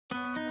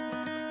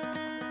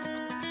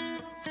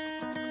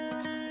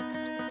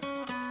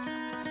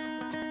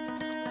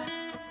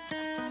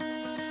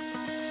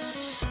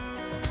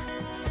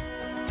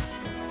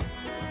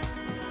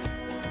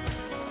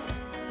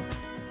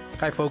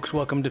Hi folks,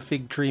 welcome to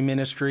Fig Tree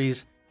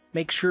Ministries.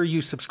 Make sure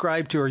you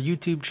subscribe to our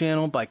YouTube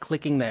channel by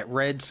clicking that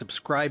red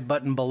subscribe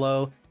button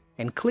below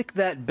and click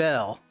that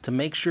bell to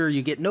make sure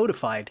you get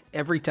notified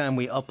every time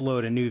we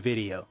upload a new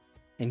video.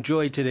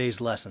 Enjoy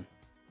today's lesson.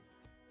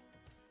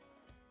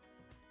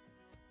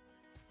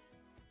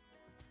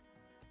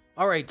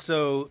 Alright,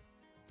 so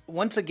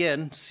once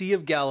again, Sea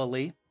of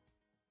Galilee,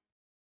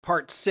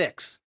 part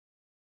 6.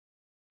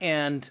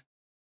 And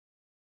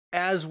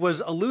as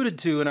was alluded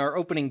to in our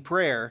opening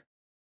prayer,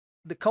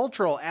 the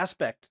cultural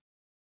aspect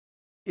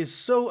is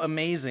so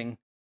amazing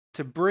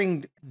to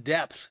bring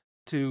depth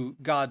to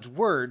God's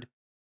Word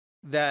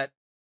that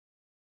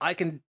I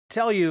can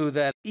tell you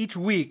that each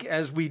week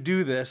as we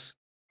do this,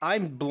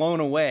 I'm blown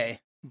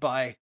away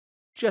by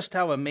just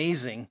how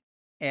amazing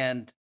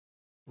and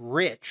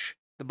rich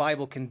the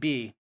Bible can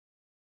be.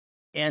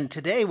 And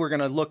today we're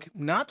going to look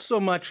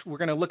we're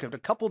going to look at a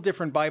couple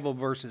different Bible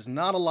verses,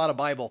 not a lot of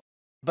Bible,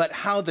 but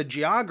how the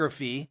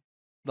geography,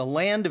 the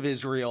land of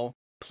Israel,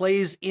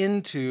 plays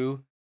into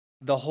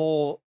the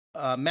whole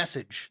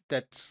message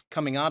that's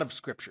coming out of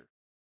Scripture.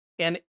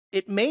 And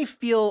it may I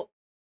feel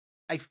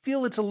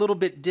it's a little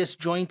bit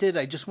disjointed.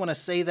 I just want to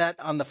say that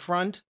on the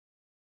front.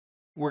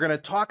 We're going to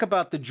talk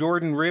about the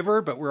Jordan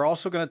River, but we're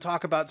also going to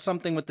talk about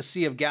something with the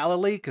Sea of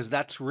Galilee, because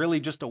that's really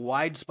just a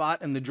wide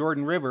spot in the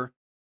Jordan River.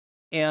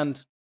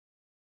 And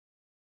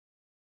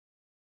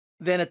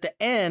then at the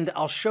end,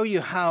 I'll show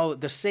you how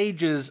the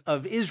sages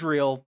of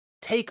Israel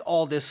take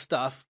all this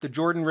stuff, the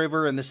Jordan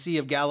River and the Sea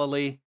of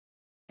Galilee,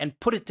 and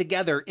put it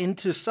together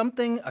into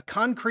something, a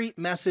concrete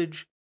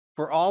message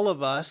for all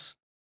of us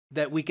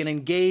that we can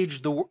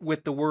engage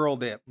with the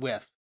world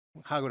with.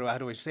 How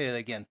do I say that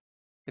again?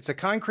 It's a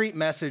concrete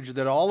message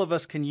that all of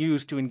us can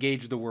use to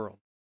engage the world.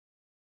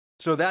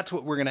 So that's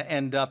what we're going to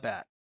end up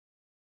at.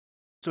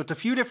 So it's a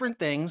few different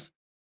things,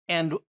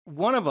 and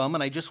one of them,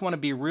 and I just want to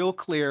be real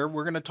clear,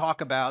 we're going to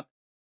talk about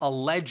a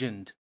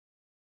legend.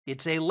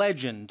 It's a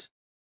legend.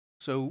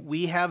 So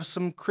we have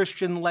some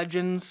Christian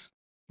legends,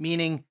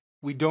 meaning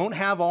we don't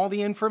have all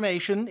the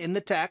information in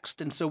the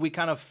text, and so we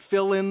kind of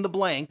fill in the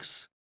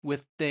blanks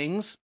with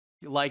things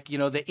like,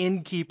 the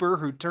innkeeper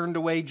who turned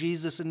away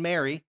Jesus and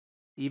Mary,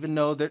 even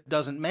though that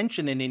doesn't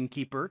mention an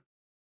innkeeper.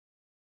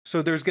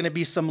 So there's going to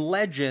be some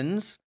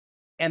legends,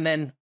 and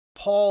then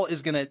Paul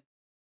is going to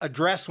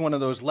address one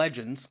of those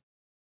legends.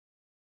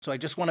 So I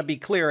just want to be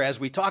clear as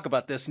we talk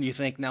about this, and you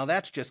think, now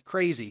that's just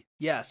crazy.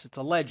 Yes, it's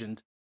a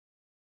legend.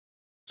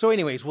 So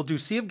anyways, we'll do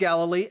Sea of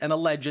Galilee and a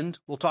legend.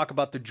 We'll talk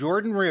about the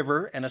Jordan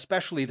River and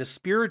especially the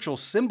spiritual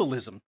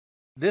symbolism.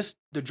 The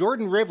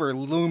Jordan River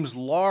looms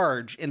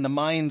large in the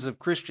minds of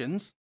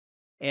Christians,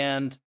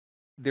 and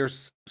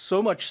there's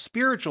so much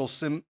spiritual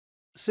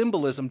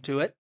symbolism to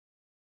it.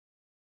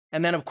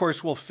 And then, of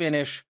course, we'll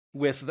finish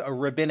with a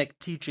rabbinic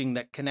teaching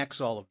that connects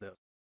all of this.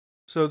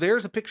 So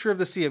there's a picture of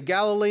the Sea of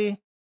Galilee,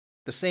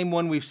 the same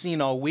one we've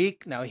seen all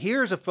week. Now,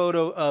 here's a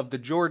photo of the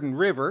Jordan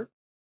River.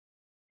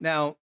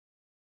 Now,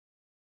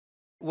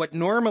 what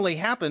normally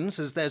happens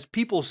is that as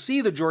people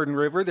see the Jordan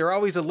River, they're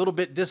always a little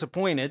bit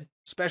disappointed,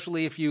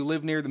 especially if you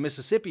live near the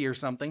Mississippi or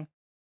something,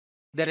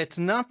 that it's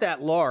not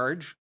that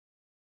large,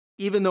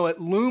 even though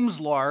it looms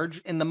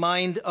large in the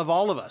mind of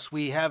all of us.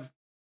 It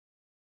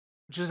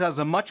just has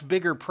a much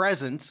bigger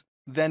presence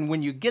than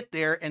when you get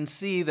there and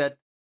see that,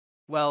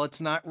 well, it's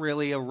not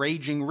really a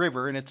raging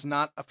river and it's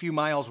not a few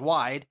miles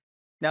wide.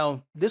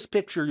 Now, this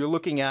picture you're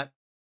looking at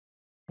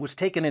was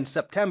taken in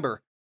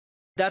September.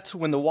 That's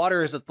when the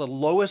water is at the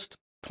lowest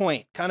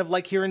point, kind of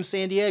like here in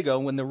San Diego,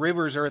 when the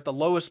rivers are at the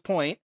lowest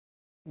point,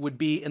 would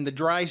be in the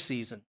dry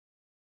season.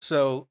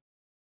 So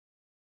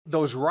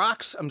those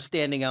rocks I'm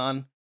standing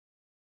on,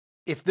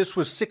 if this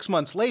was 6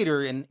 months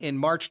later in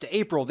March to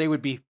April,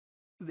 it'd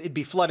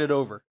be flooded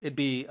over.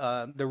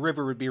 The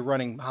river would be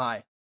running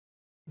high.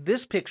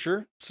 This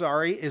picture,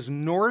 is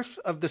north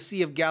of the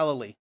Sea of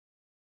Galilee.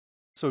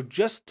 So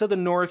just to the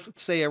north,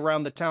 say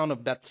around the town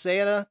of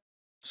Bethsaida.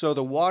 So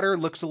the water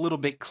looks a little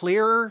bit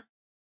clearer.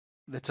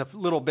 It's a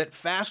little bit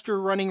faster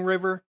running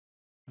river.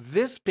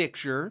 This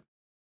picture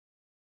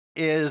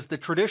is the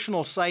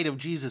traditional site of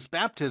Jesus'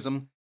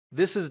 baptism.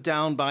 This is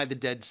down by the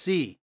Dead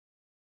Sea.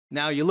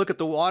 Now you look at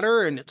the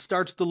water and it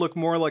starts to look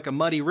more like a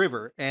muddy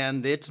river,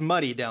 and it's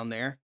muddy down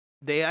there.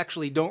 They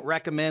actually don't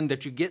recommend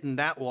that you get in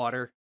that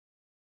water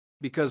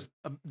because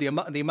the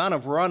amount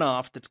of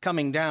runoff that's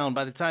coming down,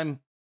 by the time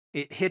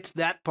it hits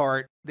that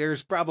part,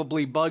 there's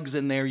probably bugs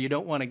in there you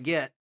don't want to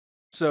get.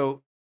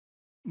 So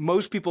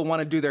most people want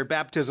to do their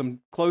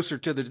baptism closer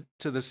to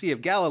the Sea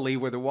of Galilee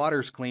where the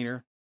water's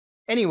cleaner.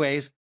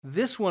 Anyways,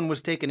 this one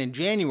was taken in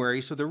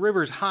January, so the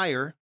river's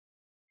higher.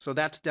 So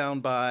that's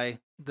down by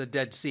the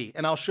Dead Sea.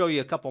 And I'll show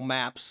you a couple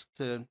maps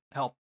to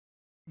help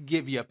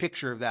give you a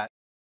picture of that.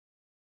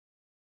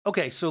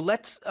 Okay, so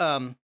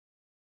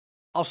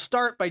I'll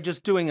start by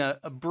just doing an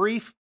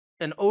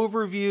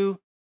overview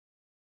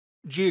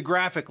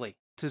geographically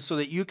so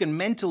that you can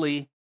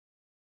mentally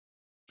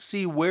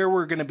see where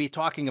we're going to be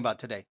talking about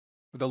today,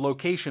 the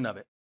location of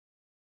it.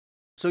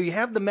 So you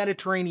have the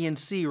Mediterranean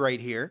Sea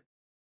right here.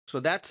 So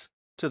that's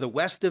to the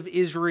west of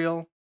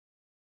Israel.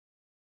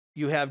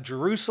 You have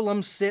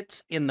Jerusalem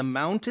sits in the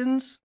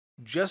mountains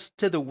just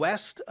to the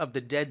west of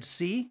the Dead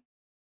Sea.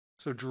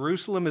 So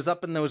Jerusalem is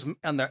up in those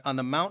on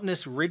the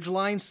mountainous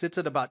ridgeline, sits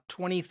at about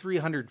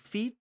 2,300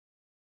 feet.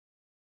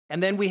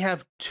 And then we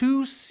have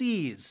two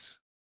seas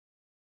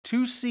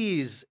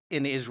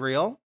in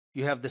Israel.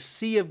 You have the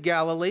Sea of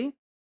Galilee,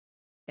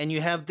 and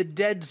you have the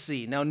Dead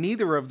Sea. Now,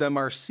 neither of them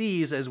are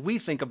seas as we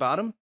think about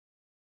them,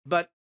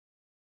 but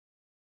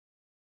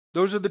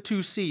those are the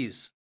two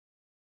seas.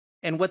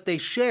 And what they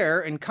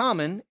share in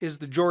common is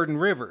the Jordan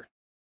River.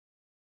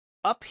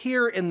 Up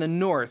here in the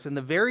north, in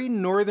the very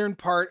northern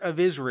part of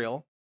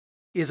Israel,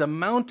 is a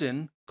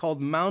mountain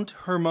called Mount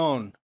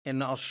Hermon.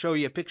 And I'll show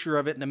you a picture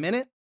of it in a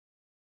minute.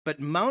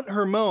 But Mount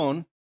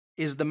Hermon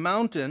is the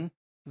mountain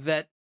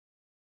that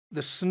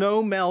the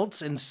snow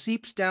melts and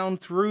seeps down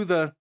through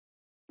the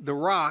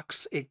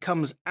rocks. It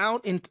comes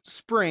out in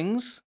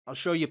springs. I'll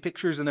show you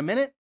pictures in a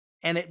minute.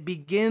 And it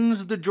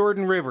begins the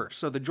Jordan River.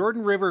 So the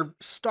Jordan River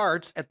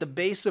starts at the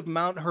base of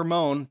Mount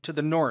Hermon to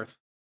the north.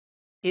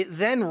 It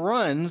then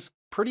runs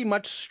pretty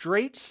much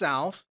straight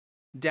south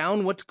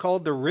down what's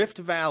called the Rift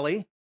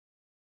Valley,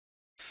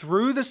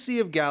 through the Sea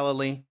of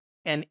Galilee,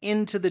 and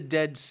into the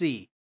Dead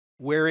Sea,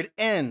 where it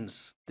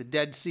ends. The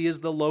Dead Sea is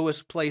the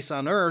lowest place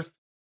on earth.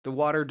 The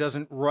water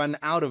doesn't run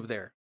out of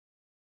there.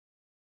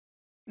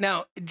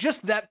 Now,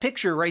 just that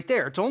picture right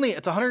there, it's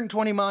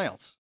 120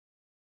 miles.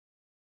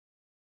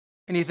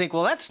 And you think,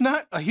 well, that's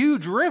not a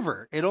huge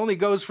river. It only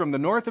goes from the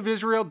north of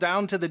Israel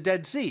down to the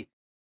Dead Sea.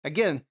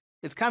 Again,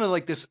 it's kind of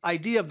like this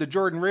idea of the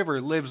Jordan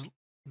River lives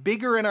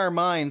bigger in our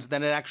minds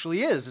than it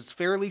actually is. It's a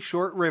fairly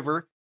short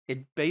river.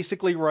 It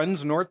basically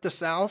runs north to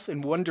south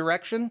in one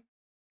direction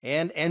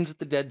and ends at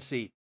the Dead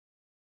Sea.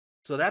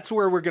 So that's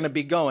where we're going to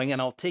be going,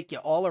 and I'll take you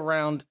all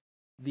around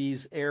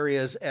these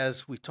areas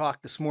as we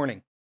talk this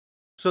morning.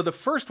 So the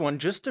first one,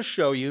 just to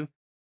show you,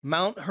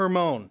 Mount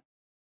Hermon,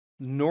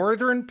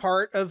 northern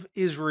part of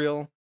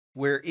Israel,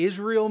 where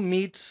Israel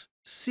meets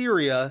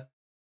Syria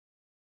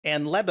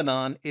and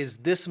Lebanon, is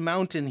this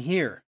mountain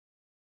here.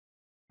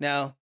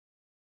 Now,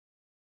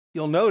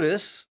 you'll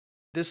notice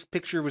this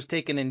picture was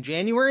taken in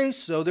January,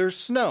 so there's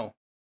snow.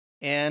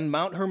 And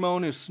Mount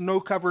Hermon is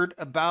snow-covered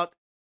about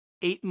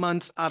 8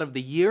 months out of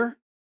the year.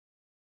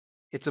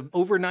 It's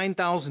over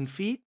 9,000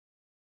 feet.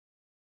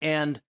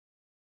 And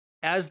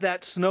as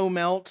that snow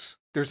melts,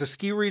 there's a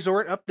ski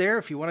resort up there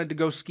if you wanted to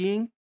go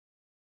skiing.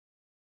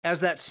 As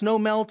that snow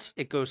melts,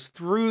 it goes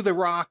through the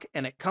rock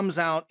and it comes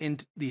out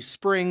into these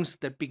springs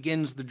that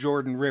begins the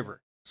Jordan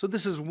River. So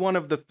this is one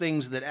of the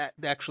things that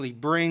actually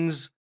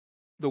brings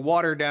the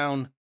water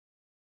down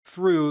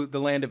through the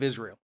land of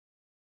Israel.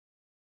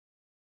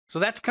 So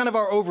that's kind of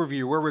our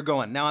overview where we're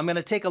going. Now I'm going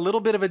to take a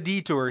little bit of a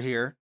detour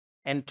here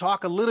and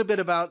talk a little bit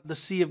about the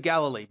Sea of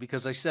Galilee,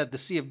 because I said the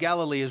Sea of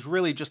Galilee is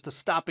really just a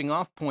stopping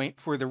off point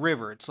for the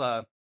river. It's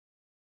a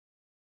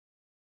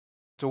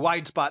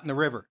wide spot in the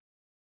river.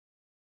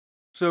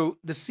 So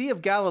the Sea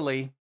of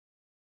Galilee,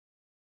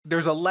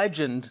 there's a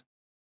legend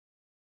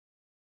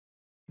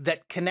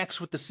that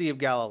connects with the Sea of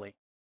Galilee.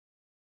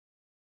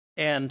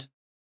 And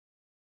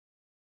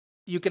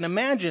you can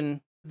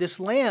imagine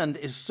this land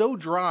is so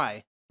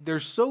dry,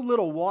 there's so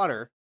little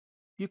water.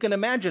 You can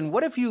imagine,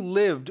 what if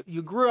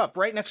you grew up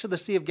right next to the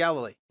Sea of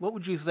Galilee? What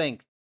would you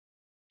think?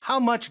 How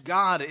much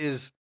God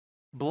is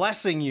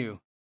blessing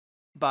you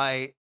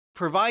by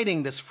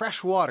providing this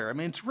fresh water. I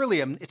mean, it's really,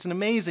 it's an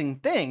amazing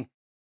thing,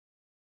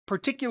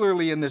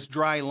 particularly in this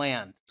dry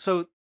land.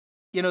 So,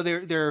 you know,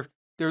 they're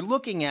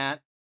looking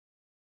at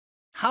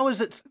how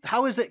is it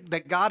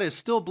that God is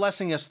still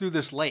blessing us through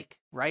this lake,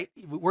 right?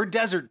 We're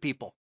desert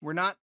people.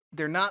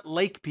 They're not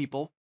lake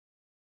people.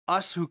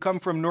 Us who come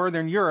from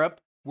Northern Europe,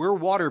 we're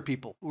water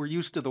people. We're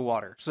used to the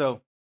water.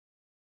 So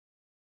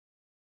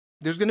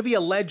there's going to be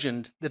a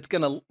legend that's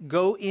going to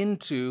go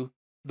into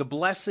the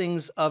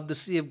blessings of the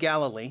Sea of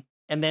Galilee,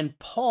 and then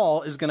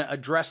Paul is going to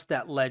address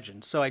that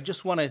legend. So I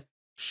just want to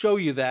show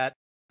you that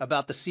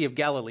about the Sea of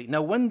Galilee.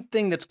 Now, one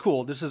thing that's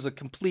cool, this is a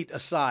complete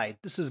aside.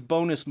 This is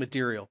bonus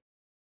material.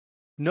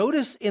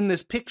 Notice in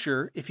this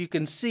picture, if you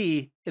can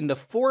see in the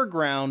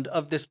foreground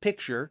of this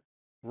picture,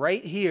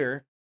 right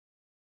here,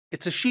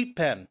 it's a sheep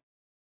pen.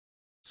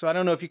 So I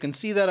don't know if you can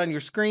see that on your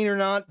screen or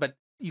not, but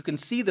you can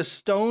see the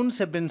stones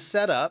have been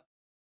set up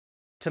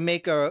to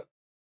make a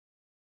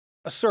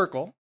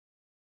circle.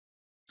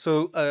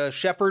 So a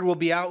shepherd will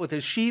be out with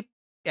his sheep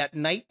at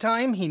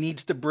nighttime. He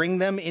needs to bring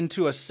them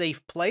into a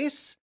safe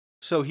place.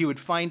 So he would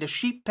find a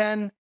sheep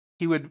pen.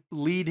 He would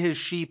lead his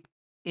sheep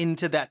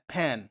into that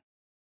pen.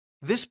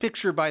 This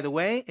picture, by the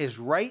way, is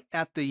right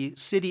at the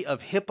city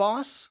of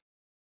Hippos.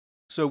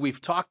 So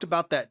we've talked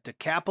about that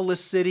Decapolis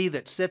city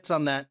that sits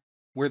on that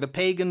where the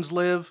pagans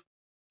live.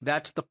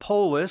 That's the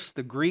polis,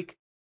 the Greek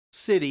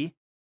city,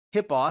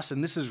 Hippos,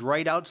 and this is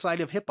right outside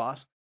of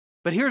Hippos.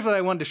 But here's what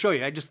I wanted to show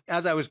you.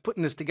 As I was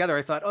putting this together,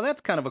 I thought, oh,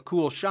 that's kind of a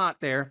cool shot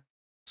there.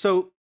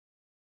 So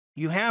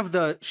you have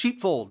the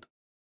sheepfold.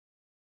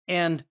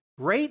 And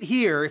right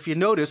here, if you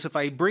notice, if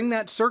I bring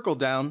that circle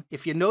down,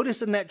 if you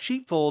notice in that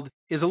sheepfold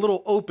is a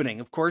little opening.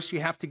 Of course, you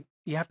have to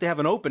have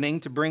an opening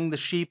to bring the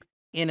sheep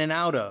in and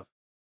out of.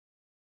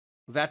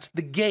 That's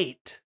the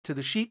gate to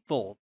the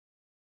sheepfold.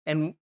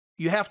 And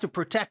you have to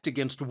protect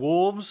against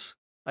wolves,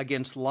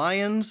 against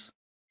lions.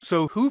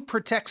 So who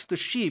protects the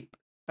sheep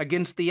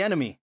against the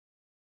enemy?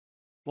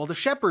 Well, the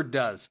shepherd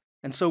does.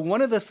 And so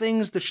one of the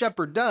things the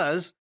shepherd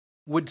does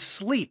would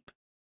sleep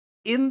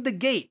in the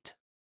gate.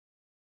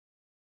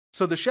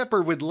 So the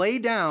shepherd would lay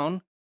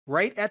down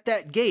right at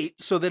that gate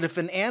so that if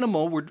an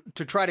animal were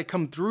to try to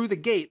come through the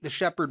gate, the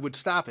shepherd would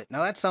stop it.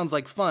 Now that sounds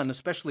like fun,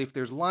 especially if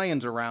there's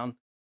lions around,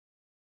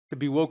 to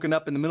be woken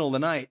up in the middle of the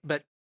night.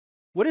 But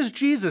what does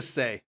Jesus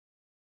say?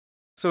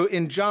 So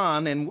in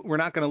John, and we're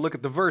not going to look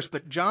at the verse,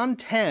 but John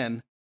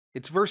 10,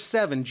 it's verse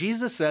 7,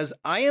 Jesus says,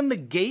 I am the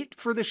gate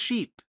for the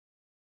sheep.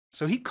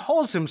 So he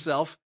calls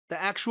himself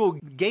the actual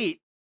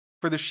gate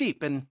for the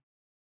sheep. And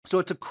so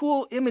it's a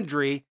cool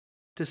imagery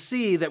to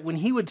see that when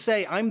he would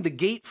say, I'm the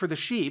gate for the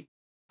sheep,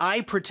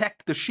 I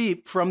protect the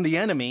sheep from the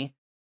enemy,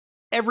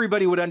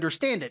 everybody would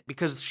understand it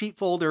because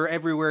sheepfold are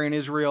everywhere in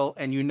Israel,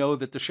 and you know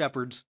that the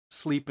shepherds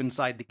sleep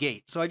inside the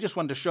gate. So I just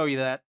wanted to show you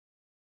that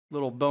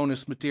little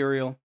bonus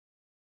material.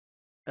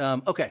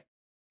 Okay,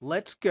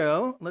 let's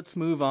go. Let's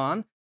move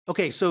on.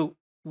 Okay, so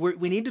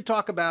we need to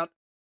talk about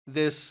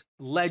this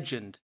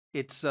legend.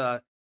 It's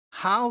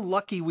how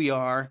lucky we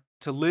are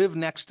to live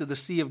next to the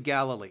Sea of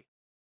Galilee.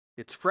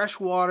 It's fresh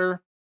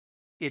water.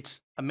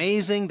 It's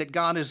amazing that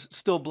God is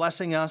still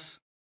blessing us.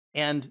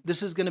 And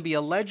this is going to be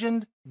a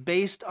legend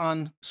based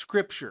on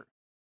Scripture.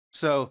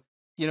 So,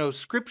 you know,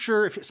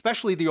 Scripture,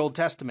 especially the Old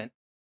Testament,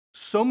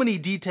 so many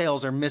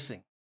details are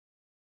missing.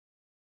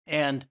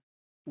 And,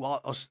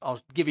 well, I'll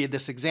give you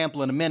this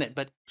example in a minute,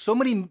 but so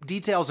many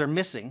details are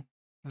missing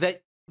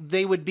that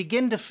they would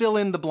begin to fill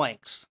in the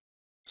blanks.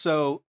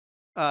 So,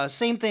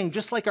 same thing,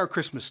 just like our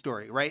Christmas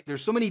story, right?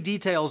 There's so many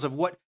details of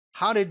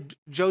how did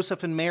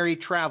Joseph and Mary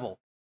travel?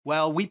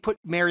 Well, we put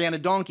Mary on a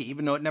donkey,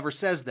 even though it never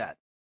says that.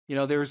 You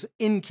know, there's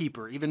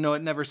innkeeper, even though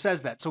it never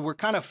says that. So we're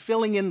kind of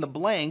filling in the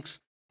blanks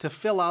to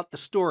fill out the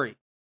story.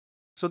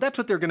 So that's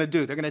what they're going to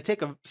do. They're going to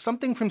take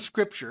something from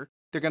Scripture,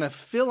 they're going to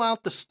fill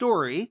out the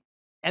story,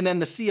 and then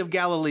the Sea of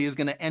Galilee is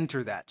going to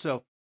enter that.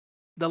 So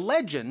the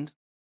legend,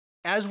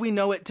 as we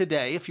know it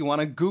today, if you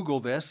want to Google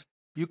this,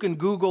 you can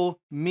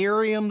Google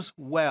Miriam's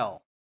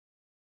well.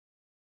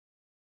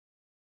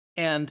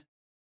 And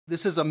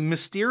this is a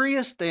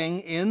mysterious thing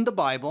in the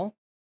Bible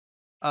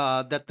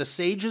that the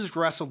sages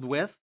wrestled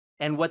with.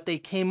 And what they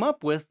came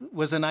up with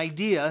was an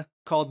idea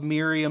called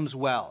Miriam's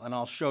well. And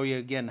I'll show you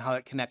again how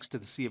it connects to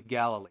the Sea of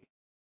Galilee.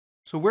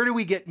 So where do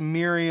we get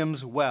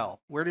Miriam's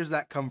well? Where does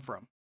that come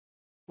from?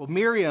 Well,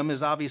 Miriam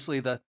is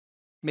obviously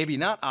maybe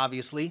not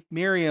obviously,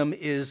 Miriam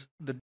is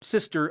the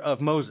sister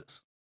of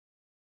Moses.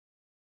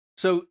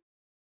 So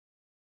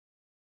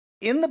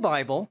in the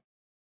Bible,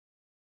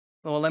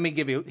 well, let me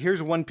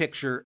here's one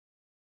picture,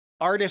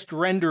 artist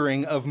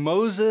rendering of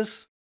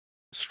Moses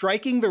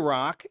striking the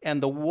rock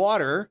and the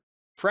water,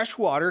 fresh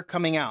water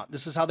coming out.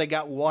 This is how they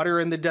got water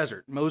in the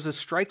desert. Moses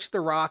strikes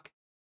the rock,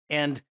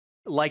 and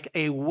like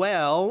a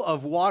well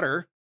of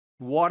water,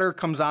 water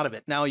comes out of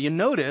it. Now you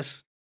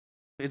notice,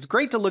 it's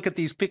great to look at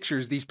these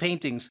pictures, these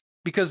paintings,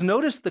 because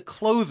notice the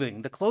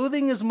clothing. The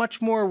clothing is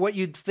much more what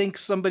you'd think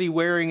somebody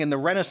wearing in the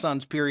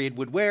Renaissance period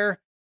would wear,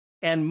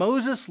 and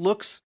Moses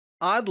looks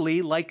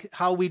oddly like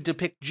how we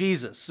depict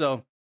Jesus.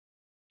 So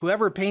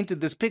whoever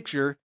painted this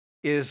picture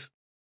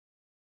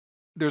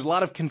there's a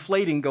lot of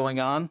conflating going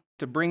on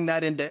to bring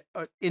that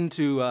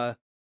into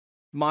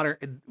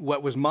modern,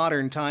 what was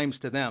modern times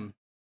to them.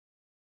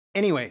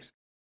 Anyways,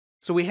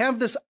 so we have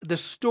this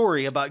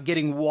story about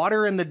getting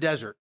water in the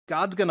desert.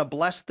 God's going to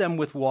bless them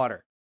with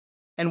water.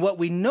 And what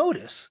we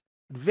notice,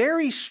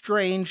 very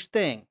strange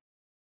thing,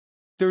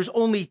 there's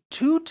only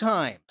two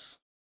times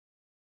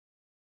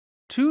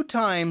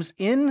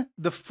in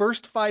the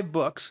first 5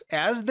 books,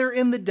 as they're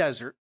in the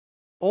desert,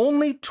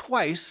 only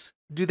twice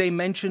do they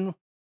mention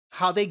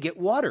how they get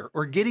water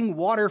or getting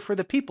water for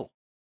the people.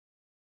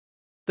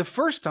 The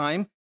first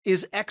time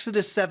is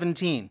Exodus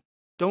 17.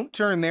 Don't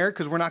turn there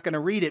because we're not going to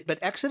read it, but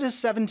Exodus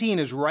 17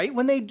 is right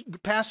when they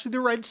pass through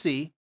the Red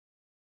Sea.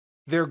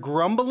 They're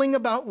grumbling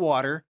about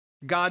water.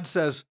 God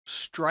says,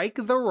 strike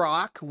the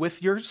rock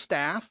with your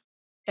staff,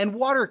 and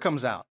water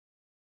comes out.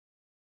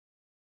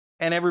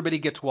 And everybody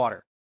gets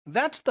water.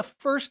 That's the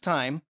first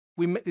time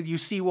you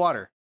see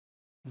water.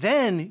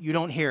 Then you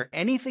don't hear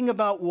anything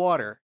about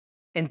water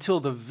until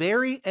the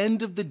very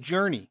end of the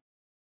journey.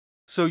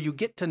 So you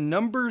get to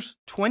Numbers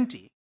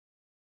 20.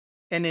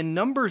 And in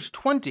Numbers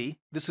 20,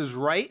 this is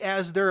right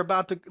as they're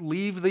about to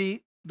leave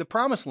the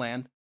promised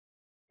land,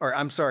 or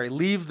I'm sorry,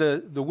 leave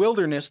the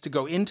wilderness to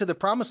go into the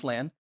promised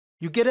land,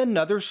 you get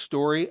another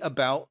story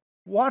about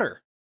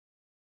water.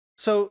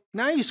 So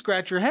now you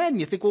scratch your head and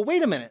you think, well,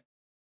 wait a minute.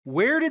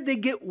 Where did they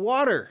get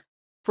water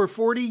for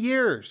 40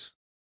 years?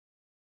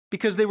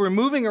 Because they were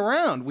moving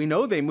around. We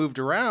know they moved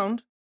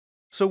around.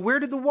 So where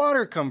did the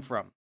water come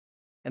from?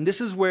 And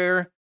this is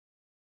where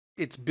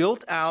it's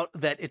built out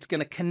that it's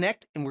going to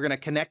connect, and we're going to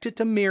connect it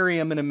to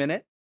Miriam in a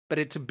minute, but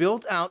it's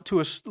built out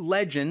to a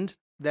legend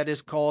that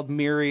is called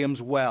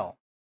Miriam's well.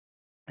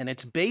 And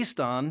it's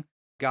based on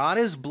God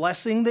is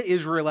blessing the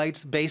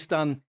Israelites based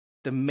on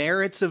the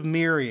merits of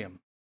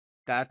Miriam.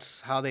 That's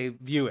how they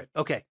view it.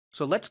 Okay,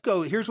 so let's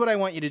go. Here's what I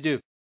want you to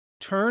do.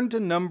 Turn to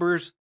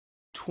Numbers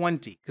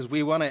 20, because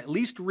we want to at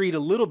least read a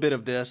little bit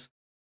of this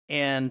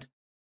and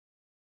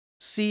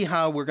see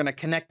how we're going to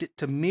connect it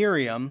to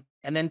Miriam,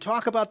 and then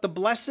talk about the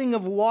blessing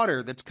of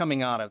water that's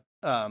coming out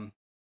of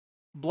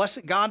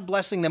God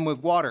blessing them with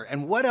water.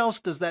 And what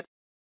else does that?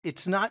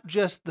 It's not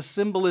just the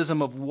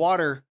symbolism of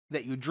water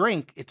that you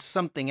drink, it's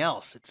something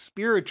else. It's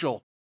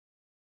spiritual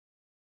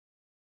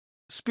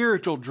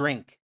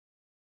drink,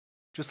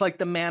 just like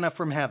the manna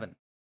from heaven.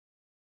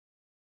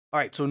 All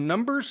right, so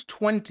Numbers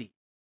 20.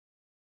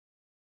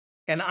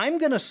 And I'm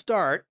going to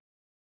start,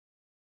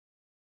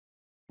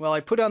 well,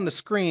 I put on the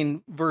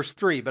screen verse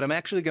 3, but I'm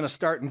actually going to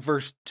start in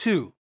verse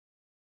 2.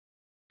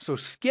 So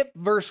skip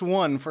verse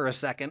 1 for a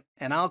second,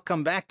 and I'll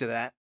come back to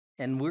that,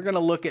 and we're going to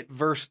look at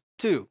verse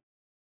 2.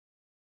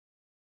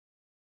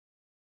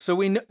 So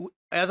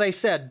as I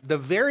said, the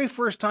very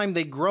first time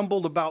they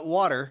grumbled about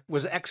water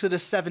was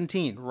Exodus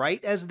 17,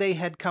 right as they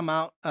had come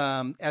out,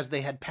 as they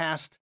had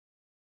passed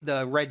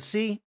the Red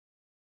Sea,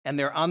 and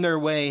they're on their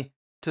way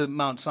to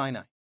Mount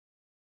Sinai.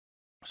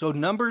 So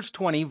Numbers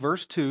 20,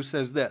 verse 2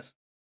 says this: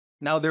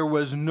 Now there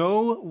was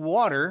no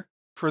water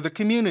for the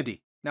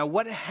community. Now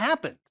what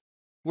happened?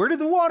 Where did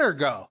the water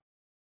go?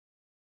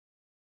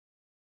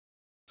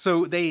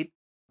 So they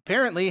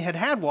apparently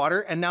had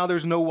water, and now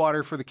there's no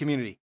water for the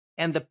community.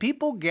 And the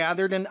people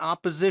gathered in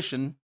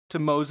opposition to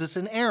Moses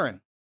and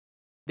Aaron.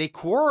 They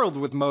quarreled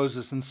with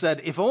Moses and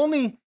said, "If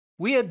only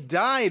we had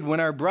died when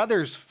our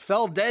brothers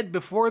fell dead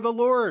before the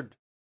Lord.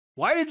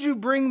 Why did you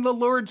bring the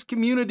Lord's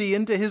community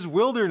into his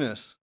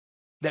wilderness?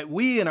 That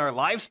we and our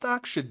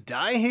livestock should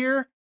die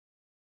here?"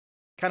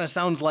 Kind of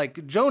sounds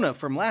like Jonah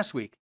from last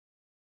week.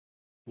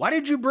 "Why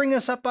did you bring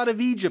us up out of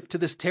Egypt to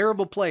this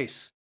terrible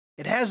place?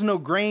 It has no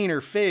grain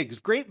or figs,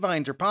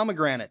 grapevines or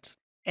pomegranates,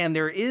 and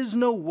there is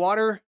no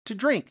water to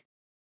drink."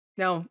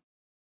 Now,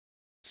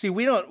 see,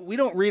 we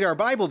don't read our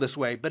Bible this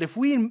way, but if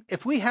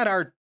we had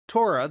our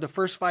Torah, the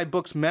first 5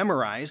 books,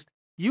 memorized,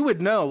 you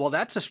would know, well,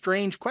 that's a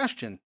strange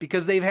question,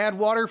 because they've had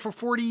water for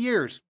 40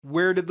 years.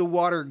 Where did the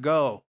water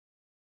go?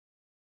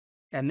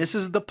 And this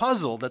is the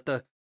puzzle that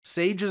the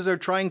sages are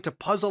trying to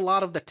puzzle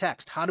out of the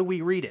text. How do we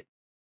read it?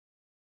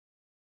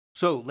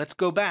 So let's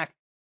go back.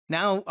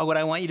 Now, what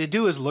I want you to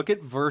do is look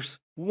at verse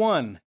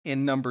 1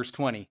 in Numbers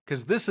 20,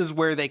 because this is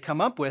where they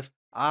come up with,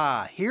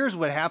 here's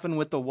what happened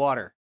with the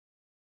water.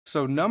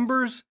 So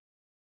Numbers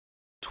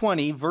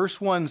 20,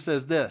 verse 1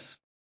 says this: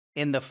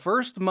 In the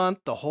first month,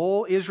 the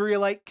whole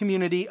Israelite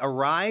community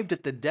arrived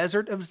at the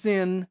desert of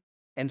Zin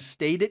and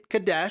stayed at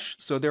Kadesh.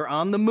 So they're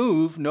on the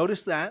move.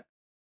 Notice that.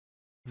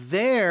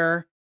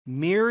 There,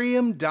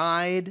 Miriam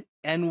died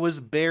and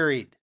was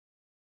buried.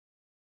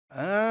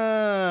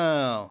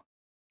 Oh,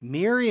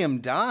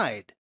 Miriam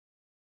died.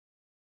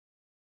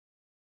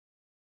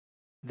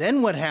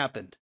 Then what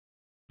happened?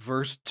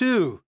 Verse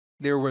 2,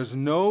 there was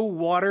no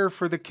water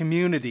for the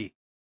community.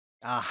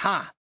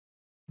 Aha!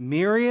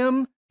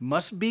 Miriam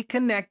must be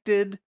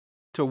connected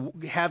to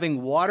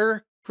having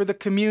water for the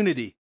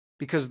community,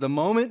 because the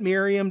moment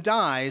Miriam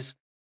dies,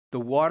 the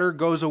water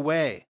goes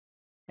away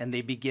and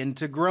they begin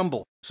to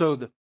grumble. So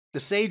the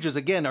sages,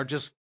 again,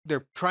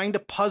 they're trying to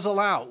puzzle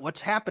out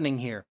what's happening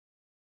here.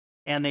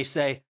 And they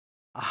say,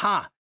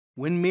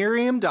 when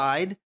Miriam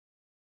died,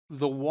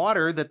 the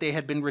water that they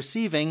had been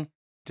receiving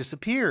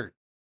disappeared.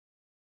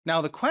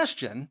 Now the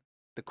question,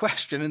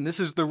 and this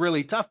is the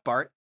really tough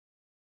part,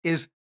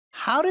 is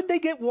how did they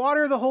get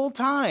water the whole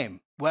time?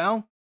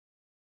 Well,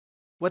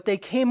 what they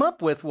came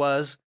up with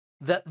was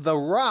that the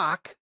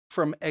rock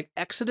from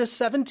Exodus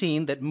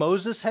 17 that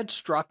Moses had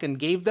struck and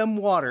gave them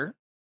water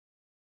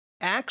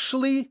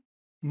actually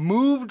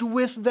moved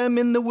with them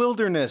in the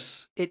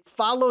wilderness. It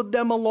followed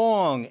them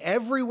along.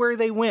 Everywhere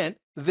they went,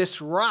 this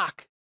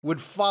rock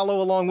would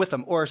follow along with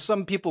them. Or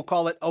some people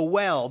call it a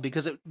well,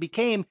 because it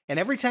became, and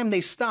every time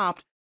they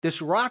stopped,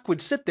 this rock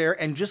would sit there,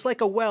 and just like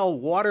a well,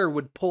 water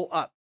would pull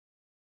up.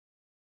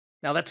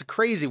 Now that's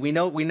crazy. We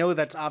know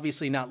that's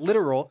obviously not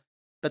literal,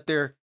 but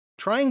they're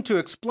trying to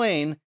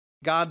explain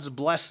God's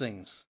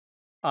blessings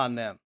on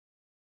them.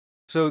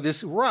 So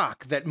this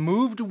rock that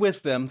moved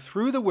with them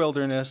through the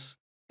wilderness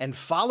and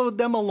followed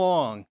them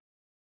along,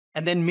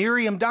 and then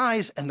Miriam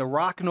dies and the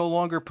rock no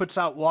longer puts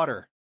out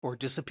water or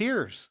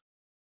disappears.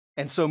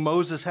 And so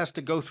Moses has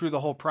to go through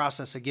the whole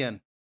process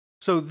again.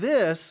 So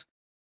this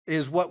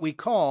is what we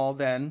call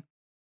then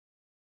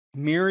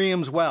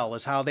Miriam's well,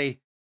 is how they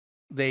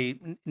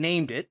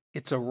named it.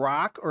 It's a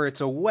rock or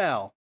it's a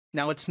well.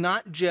 Now it's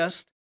not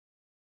just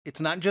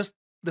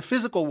the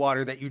physical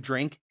water that you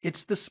drink,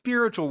 it's the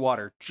spiritual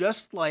water,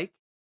 just like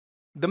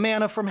the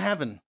manna from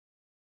heaven.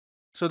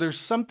 So there's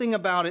something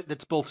about it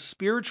that's both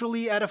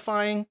spiritually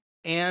edifying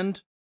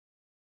and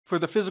for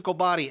the physical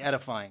body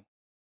edifying.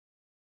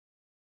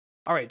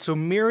 All right, so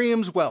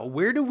Miriam's well,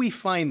 where do we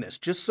find this?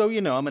 Just so you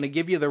know, I'm going to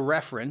give you the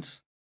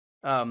reference,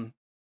 a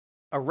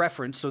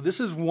reference. So this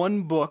is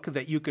one book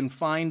that you can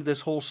find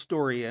this whole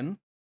story in.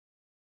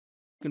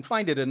 You can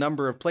find it a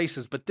number of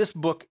places, but this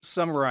book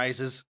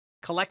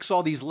collects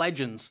all these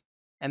legends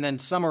and then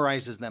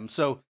summarizes them.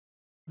 So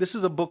this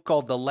is a book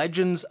called The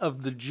Legends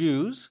of the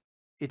Jews.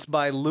 It's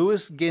by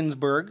Louis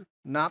Ginzberg,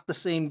 not the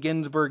same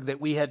Ginzberg that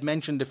we had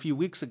mentioned a few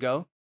weeks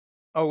ago.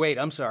 Oh, wait,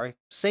 I'm sorry.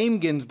 Same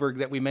Ginzberg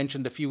that we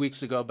mentioned a few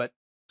weeks ago, but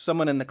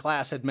someone in the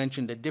class had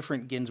mentioned a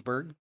different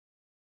Ginzberg.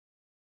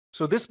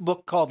 So this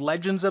book called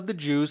Legends of the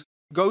Jews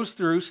goes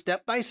through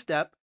step by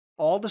step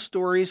all the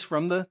stories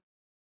from the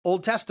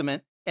Old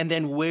Testament, and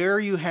then where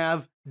you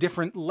have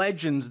different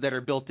legends that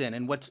are built in.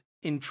 And what's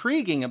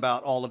intriguing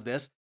about all of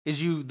this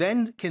is you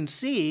then can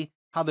see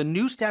how the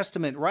New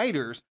Testament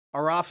writers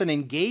are often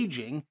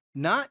engaging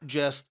not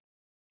just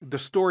the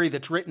story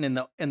that's written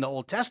in the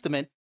Old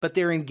Testament, but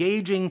they're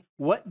engaging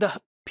what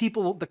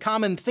the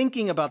common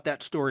thinking about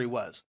that story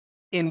was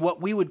in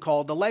what we would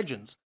call the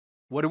legends.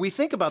 What do we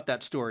think about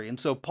that story? And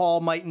so Paul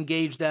might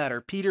engage that,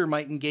 or Peter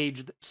might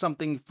engage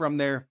something from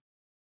there,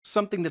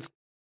 something that's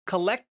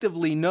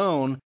collectively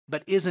known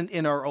but isn't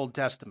in our Old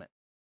Testament.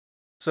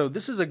 So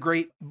this is a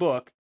great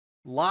book.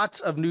 Lots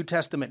of New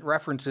Testament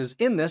references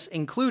in this,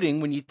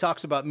 including when he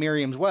talks about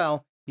Miriam's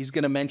well, he's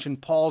going to mention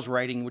Paul's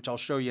writing, which I'll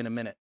show you in a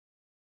minute.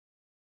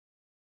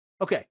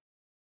 Okay,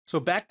 so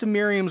back to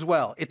Miriam's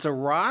well. It's a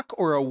rock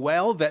or a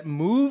well that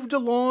moved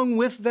along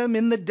with them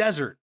in the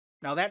desert.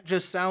 Now that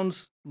just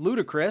sounds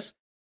ludicrous,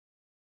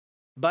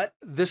 but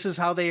this is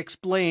how they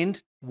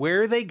explained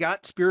where they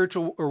got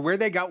where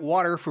they got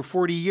water for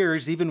 40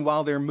 years, even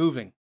while they're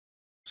moving.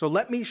 So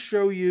let me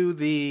show you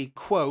the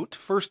quote,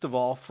 first of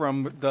all,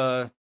 from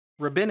the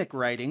rabbinic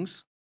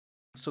writings.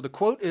 So the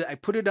quote, I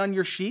put it on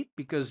your sheet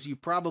because you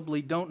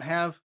probably don't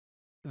have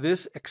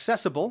this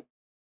accessible.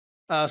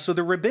 So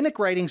the rabbinic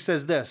writing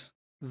says this: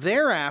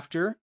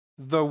 thereafter,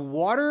 the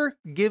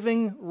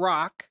water-giving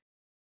rock,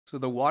 so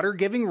the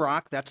water-giving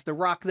rock, that's the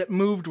rock that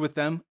moved with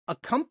them,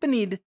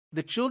 accompanied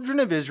the children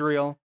of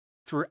Israel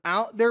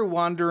throughout their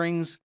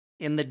wanderings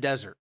in the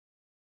desert.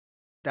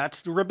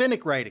 That's the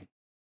rabbinic writing.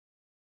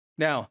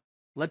 Now,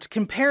 let's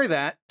compare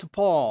that to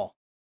Paul.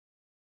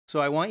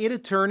 So I want you to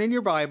turn in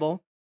your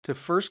Bible to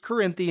 1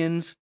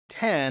 Corinthians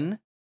 10,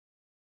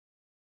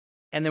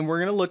 and then we're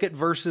going to look at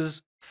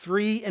verses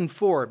 3 and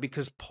 4,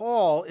 because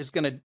Paul is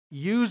going to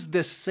use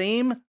this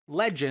same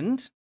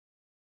legend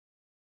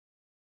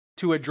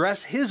to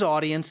address his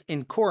audience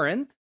in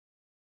Corinth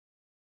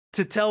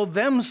to tell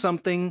them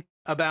something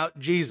about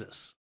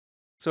Jesus.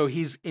 So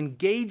he's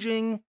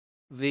engaging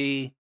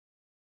the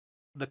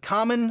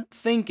common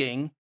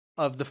thinking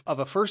of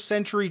a first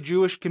century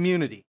Jewish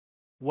community.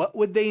 What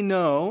would they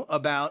know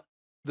about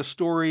the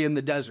story in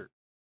the desert?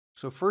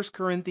 So 1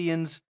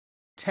 Corinthians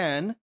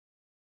 10,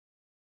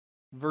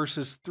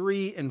 verses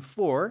 3 and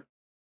 4.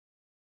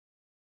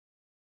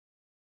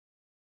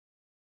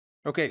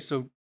 Okay,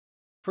 so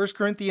 1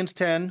 Corinthians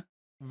 10,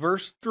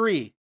 verse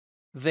 3.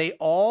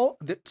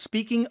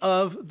 Speaking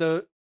of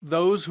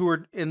those who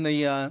were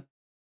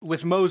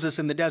with Moses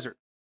in the desert,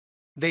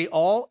 they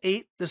all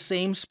ate the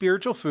same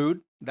spiritual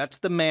food, that's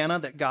the manna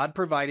that God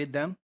provided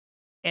them,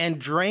 and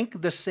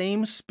drank the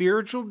same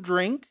spiritual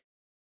drink,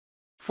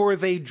 for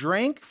they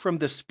drank from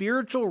the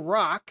spiritual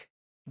rock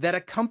that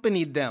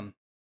accompanied them.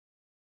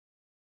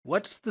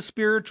 What's the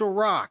spiritual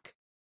rock?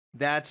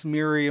 That's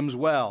Miriam's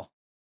well.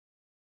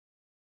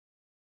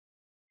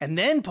 And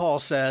then Paul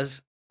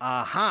says,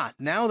 aha,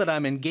 now that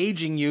I'm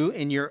engaging you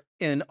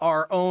in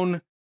our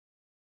own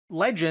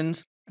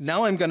legends,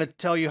 now I'm going to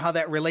tell you how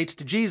that relates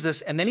to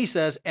Jesus. And then he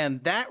says,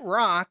 and that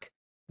rock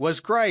was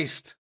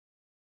Christ.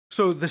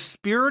 So the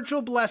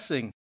spiritual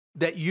blessing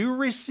that you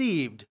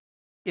received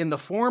in the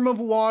form of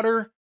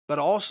water, but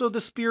also the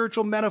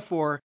spiritual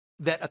metaphor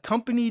that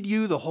accompanied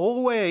you the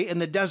whole way in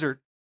the desert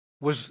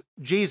was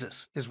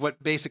Jesus, is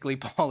what basically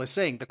Paul is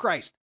saying, the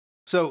Christ.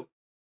 So,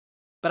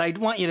 but I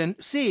want you to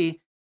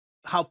see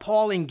how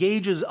Paul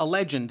engages a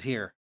legend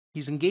here.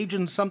 He's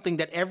engaging something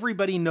that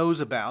everybody knows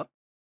about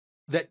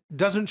that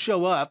doesn't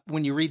show up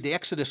when you read the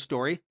Exodus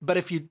story. But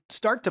if you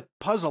start to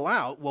puzzle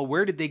out, well,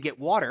 where did they get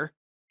water,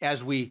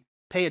 as we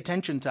pay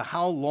attention to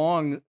how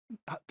long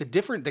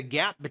the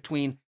gap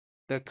between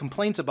the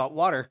complaints about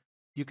water,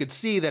 you could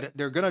see that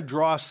they're going to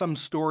draw some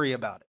story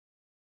about it.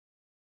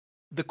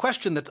 The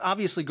question that's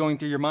obviously going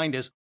through your mind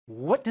is,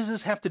 what does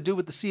this have to do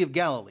with the Sea of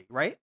Galilee,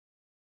 right?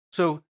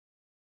 So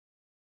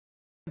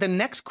the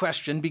next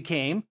question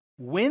became,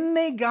 when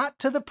they got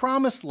to the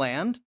promised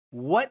land,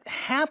 what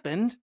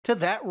happened to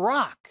that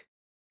rock?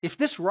 If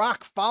this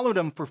rock followed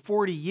them for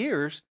 40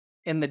 years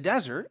in the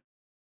desert,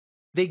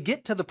 they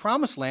get to the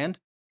promised land,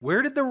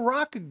 where did the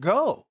rock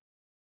go?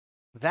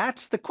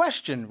 That's the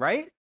question,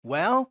 right?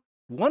 Well,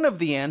 one of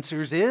the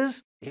answers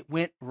is it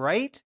went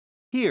right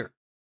here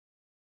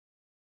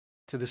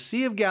to the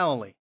Sea of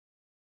Galilee.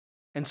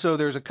 And so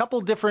there's a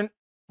couple different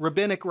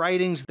rabbinic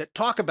writings that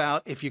talk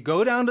about if you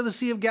go down to the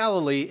Sea of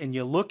Galilee and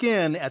you look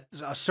in at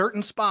a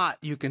certain spot,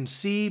 you can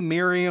see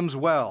Miriam's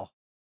well.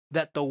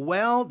 That the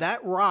well,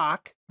 that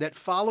rock that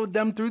followed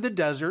them through the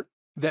desert,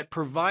 that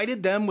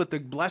provided them with the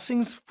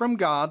blessings from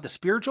God, the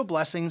spiritual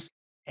blessings,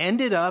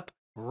 ended up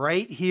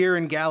right here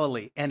in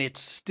Galilee, and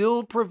it's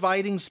still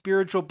providing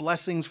spiritual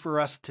blessings for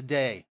us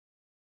today.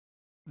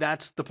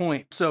 That's the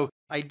point. So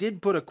I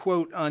did put a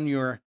quote on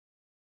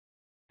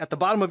at the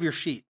bottom of your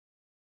sheet,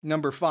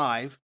 number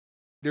 5.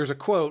 There's a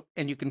quote,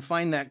 and you can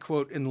find that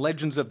quote in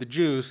Legends of the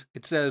Jews.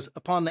 It says,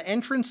 "Upon the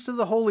entrance to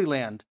the Holy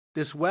Land,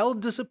 this well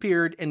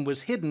disappeared and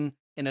was hidden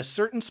in a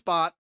certain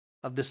spot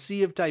of the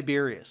Sea of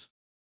Tiberias."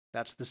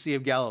 That's the Sea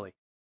of Galilee.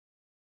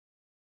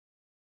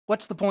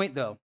 What's the point,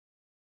 though?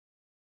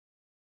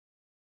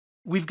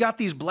 We've got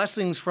these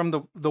blessings from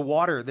the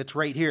water that's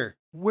right here.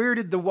 Where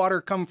did the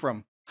water come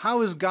from?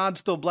 How is God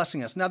still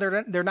blessing us? Now,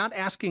 they're not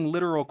asking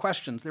literal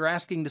questions. They're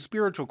asking the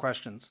spiritual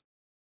questions.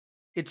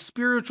 It's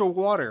spiritual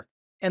water.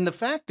 And the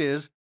fact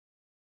is,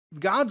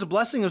 God's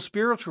blessing of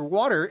spiritual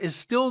water is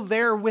still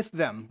there with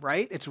them,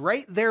 right? It's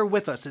right there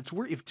with us.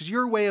 It's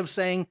your way of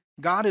saying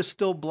God is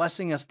still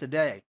blessing us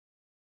today.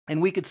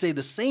 And we could say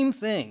the same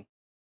thing,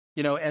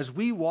 as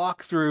we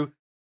walk through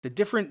the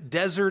different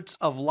deserts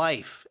of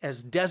life,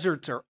 as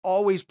deserts are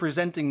always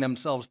presenting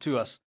themselves to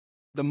us,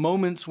 the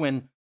moments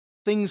when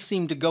things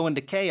seem to go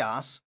into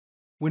chaos,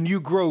 when you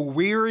grow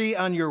weary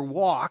on your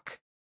walk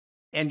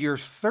and you're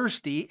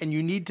thirsty and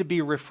you need to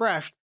be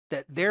refreshed,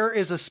 that there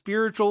is a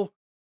spiritual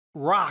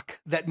rock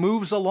that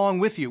moves along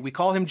with you. We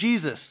call him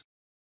Jesus,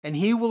 and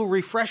he will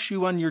refresh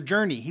you on your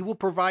journey. He will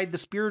provide the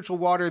spiritual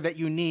water that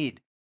you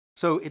need.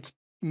 So it's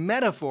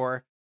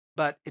metaphor,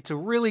 but it's a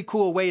really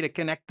cool way to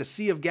connect the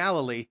Sea of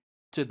Galilee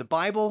to the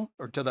Bible,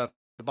 or to the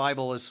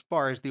Bible as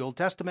far as the Old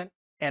Testament,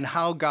 and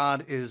how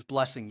God is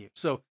blessing you.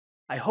 So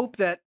I hope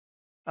that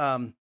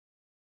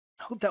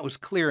was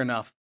clear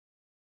enough.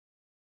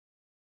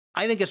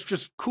 I think it's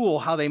just cool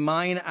how they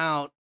mine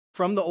out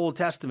from the Old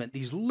Testament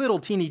these little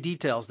teeny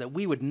details that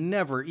we would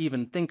never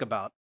even think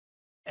about,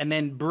 and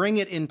then bring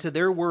it into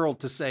their world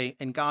to say,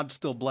 and God's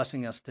still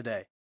blessing us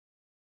today.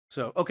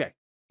 So, okay,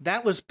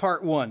 that was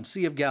part 1,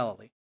 Sea of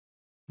Galilee.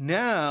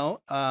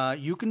 Now,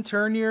 you can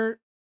turn your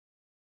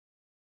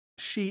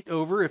sheet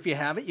over if you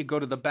have it. You go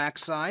to the back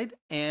side,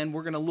 and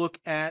we're going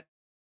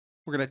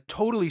to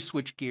totally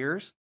switch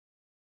gears,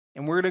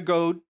 and we're going to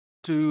go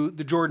to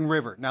the Jordan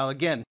River. Now,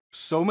 again,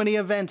 so many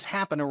events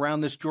happen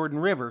around this Jordan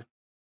River.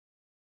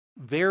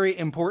 Very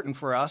important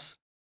for us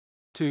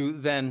to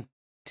then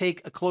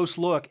take a close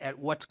look at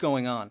what's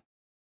going on.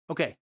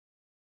 Okay,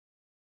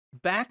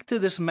 back to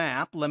this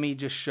map. Let me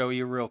just show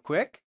you real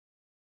quick.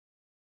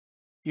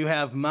 You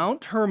have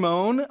Mount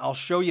Hermon. I'll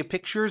show you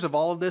pictures of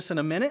all of this in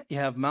a minute. You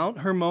have Mount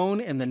Hermon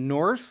in the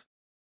north.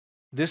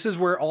 This is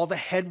where all the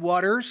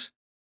headwaters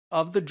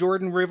of the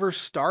Jordan River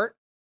start.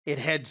 It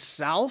heads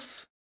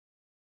south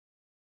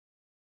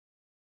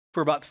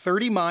for about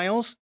 30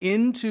 miles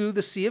into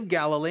the Sea of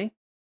Galilee.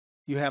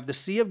 You have the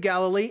Sea of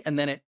Galilee, and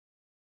then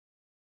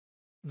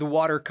the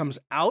water comes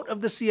out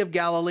of the Sea of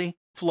Galilee,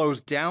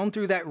 flows down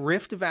through that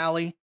Rift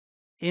Valley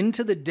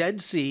into the Dead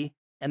Sea,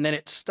 and then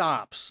it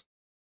stops.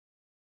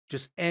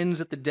 Just ends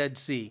at the Dead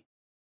Sea.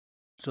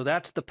 So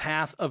that's the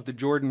path of the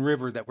Jordan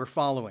River that we're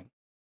following.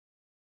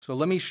 So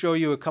let me show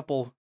you a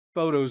couple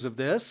photos of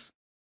this.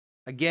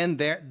 Again,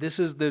 this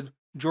is the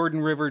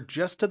Jordan River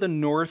just to the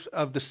north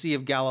of the Sea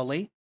of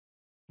Galilee.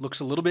 Looks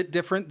a little bit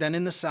different than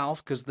in the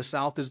south, because the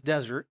south is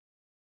desert.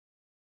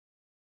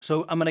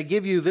 So I'm going to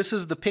give you, this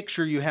is the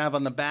picture you have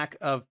on the back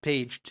of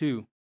page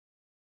 2.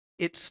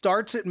 It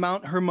starts at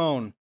Mount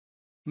Hermon.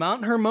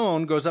 Mount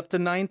Hermon goes up to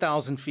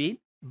 9,000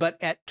 feet, but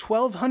at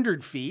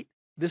 1,200 feet,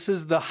 this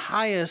is the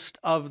highest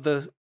of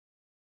the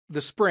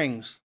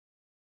springs.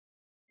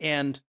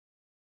 And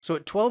so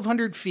at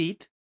 1,200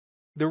 feet,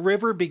 the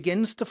river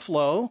begins to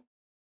flow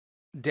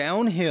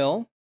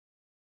downhill,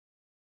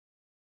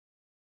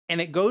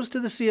 and it goes to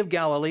the Sea of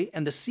Galilee,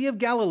 and the Sea of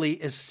Galilee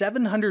is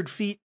 700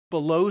 feet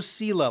below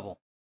sea level.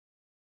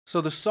 So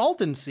the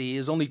Salton Sea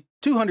is only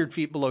 200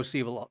 feet below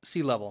sea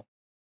level.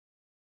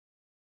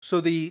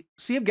 So the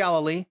Sea of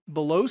Galilee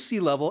below sea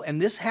level,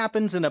 and this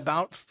happens in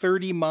about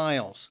 30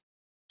 miles.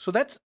 So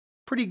that's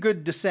pretty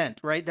good descent,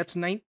 right? That's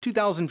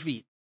 2,000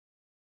 feet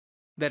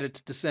that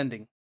it's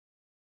descending.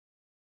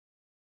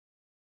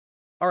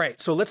 All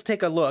right, so let's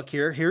take a look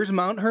here. Here's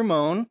Mount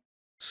Hermon,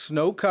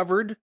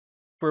 snow-covered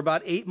for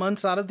about 8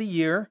 months out of the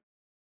year.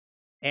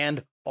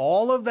 And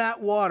all of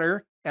that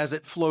water, as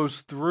it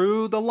flows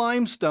through the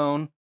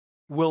limestone,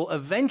 will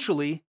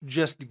eventually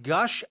just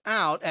gush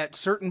out at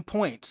certain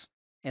points.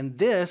 And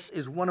this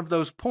is one of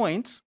those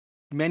points.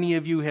 Many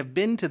of you have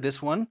been to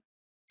this one,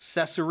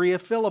 Caesarea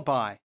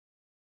Philippi.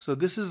 So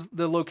this is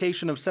the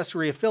location of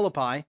Caesarea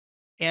Philippi.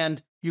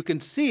 And you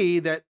can see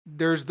that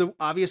there's the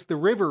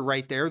river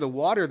right there, the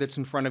water that's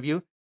in front of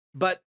you,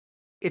 but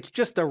it's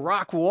just a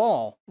rock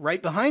wall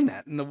right behind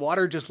that. And the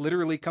water just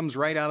literally comes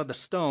right out of the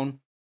stone.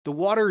 The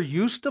water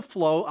used to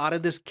flow out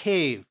of this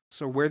cave.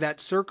 So where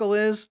that circle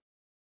is,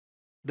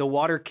 the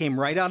water came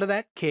right out of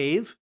that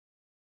cave.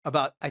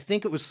 About, I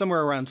think it was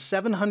somewhere around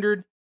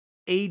 700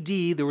 AD,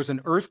 there was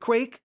an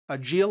earthquake, a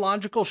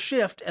geological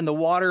shift, and the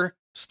water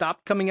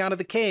stopped coming out of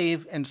the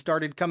cave and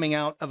started coming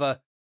out of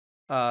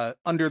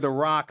under the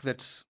rock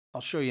that's,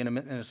 I'll show you in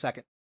a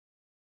second.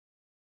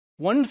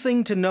 One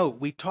thing to note,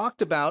 we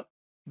talked about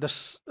the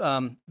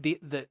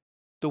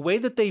way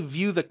that they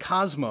view the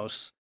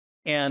cosmos,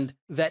 and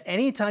that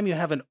anytime you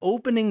have an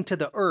opening to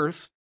the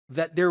earth,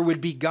 that there would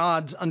be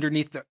gods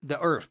underneath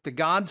the earth. The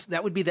gods,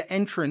 that would be the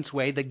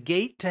entranceway, the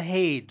gate to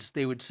Hades,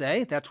 they would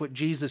say. That's what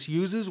Jesus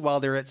uses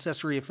while they're at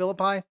Caesarea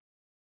Philippi.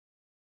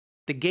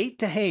 The gate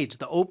to Hades,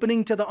 the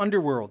opening to the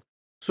underworld.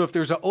 So if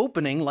there's an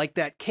opening like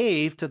that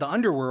cave to the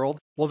underworld,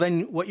 well,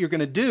 then what you're going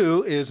to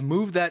do is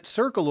move that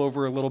circle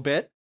over a little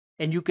bit,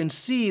 and you can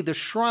see the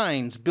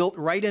shrines built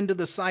right into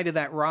the side of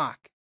that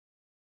rock.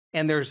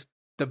 And there's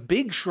the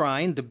big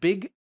shrine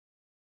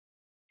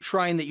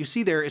that you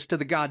see there is to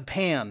the god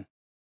Pan.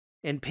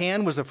 And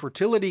Pan was a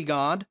fertility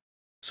god.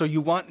 So you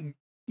want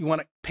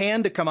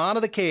Pan to come out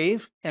of the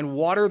cave and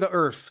water the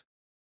earth.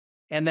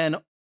 And then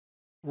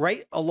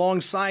right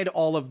alongside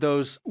all of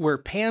those, where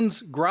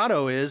Pan's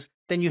grotto is,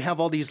 then you have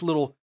all these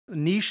little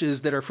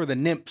niches that are for the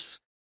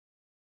nymphs.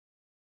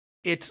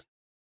 It's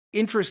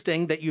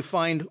interesting that you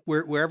find,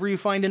 wherever you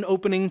find an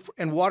opening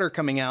and water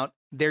coming out,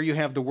 there you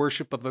have the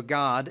worship of a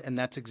god, and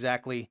that's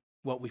exactly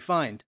what we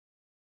find.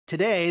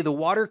 Today, the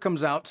water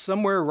comes out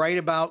somewhere right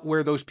about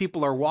where those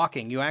people are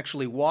walking. You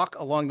actually walk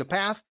along the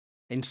path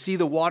and see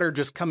the water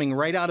just coming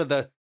right out of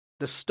the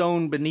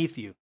stone beneath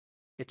you.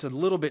 It's a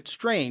little bit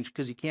strange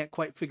because you can't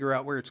quite figure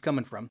out where it's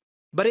coming from,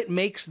 but it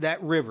makes that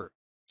river.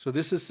 So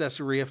this is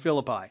Caesarea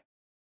Philippi.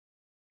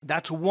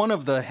 That's one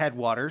of the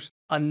headwaters.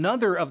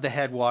 Another of the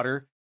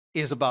headwater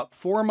is about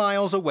 4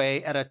 miles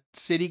away at a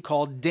city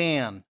called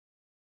Dan.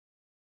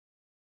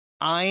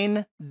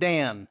 Ein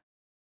Dan.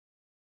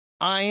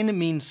 Ein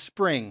means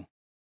spring,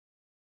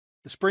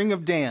 the spring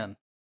of Dan.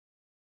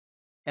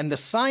 And the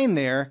sign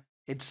there,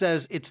 it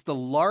says it's the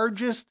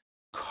largest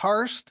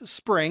karst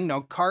spring.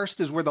 Now, karst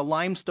is where the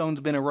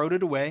limestone's been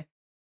eroded away.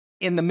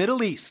 In the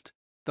Middle East,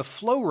 the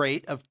flow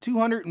rate of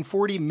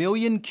 240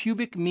 million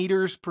cubic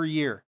meters per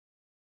year.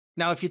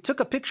 Now, if you took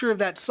a picture of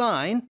that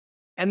sign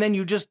and then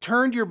you just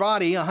turned your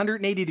body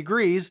 180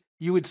 degrees,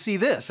 you would see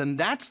this, and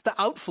that's the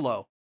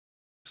outflow.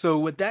 So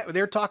with that,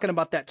 they're talking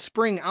about that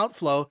spring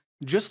outflow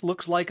just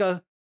looks like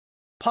a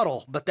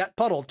puddle, but that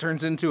puddle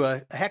turns into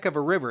a heck of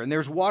a river, and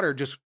there's water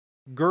just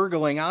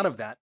gurgling out of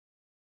that.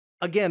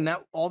 Again,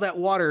 all that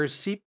water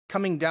is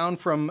coming down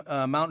from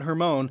Mount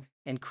Hermon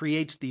and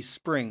creates these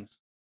springs.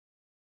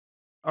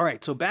 All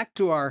right, so back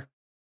to our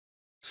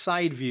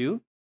side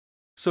view.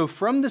 So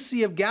from the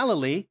Sea of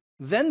Galilee,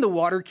 then the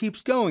water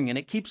keeps going, and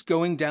it keeps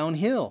going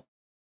downhill.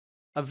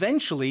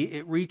 Eventually,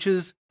 it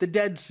reaches the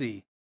Dead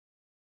Sea.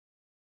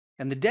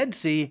 And the Dead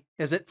Sea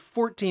is at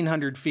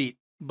 1,400 feet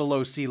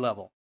below sea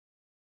level.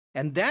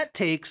 And that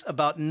takes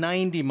about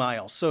 90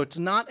 miles. So it's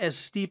not as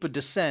steep a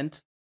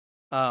descent,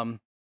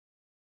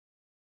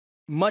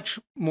 much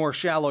more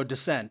shallow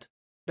descent.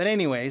 But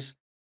anyways,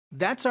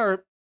 that's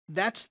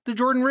the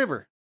Jordan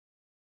River.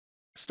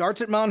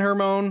 Starts at Mount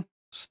Hermon,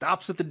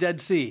 stops at the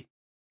Dead Sea.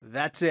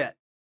 That's it,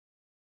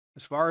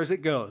 as far as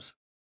it goes.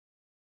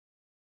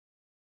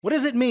 What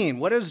does it mean?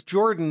 What does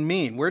Jordan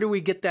mean? Where do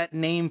we get that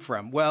name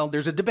from? Well,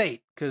 there's a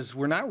debate because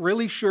we're not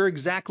really sure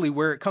exactly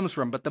where it comes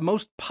from, but the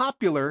most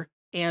popular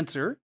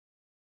answer,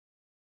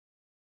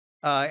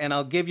 and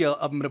I'm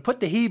going to put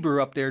the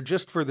Hebrew up there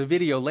just for the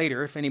video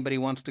later. If anybody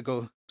wants to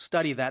go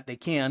study that, they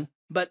can,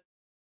 but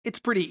it's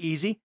pretty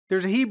easy.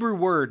 There's a Hebrew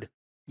word,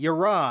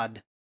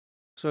 yarad.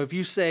 So if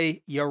you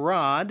say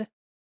yarad,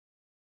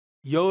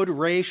 yod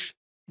resh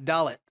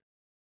dalet,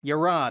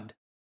 yarad.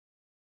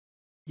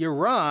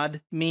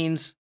 Yarad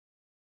means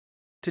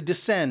to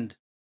descend.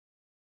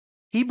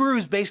 Hebrew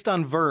is based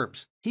on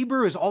verbs.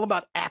 Hebrew is all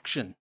about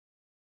action.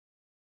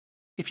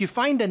 If you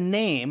find a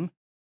name,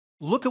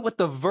 look at what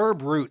the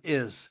verb root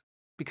is,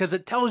 because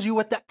it tells you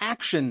what the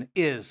action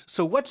is.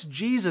 So what's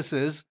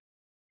Jesus's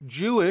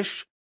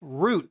Jewish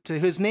root to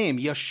his name,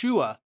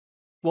 Yeshua?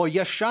 Well,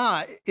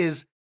 Yasha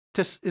is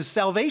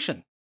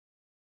salvation.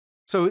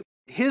 So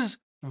his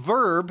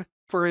verb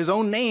for his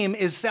own name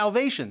is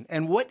salvation.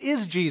 And what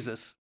is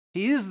Jesus?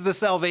 He is the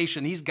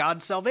salvation. He's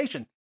God's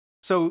salvation.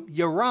 So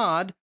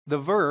yarad, the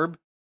verb,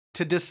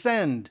 to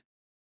descend.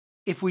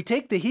 If we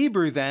take the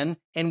Hebrew then,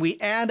 and we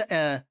add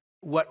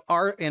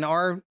in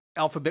our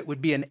alphabet would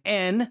be an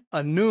N,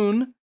 a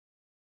nun,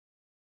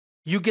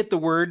 you get the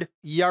word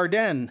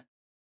Yarden.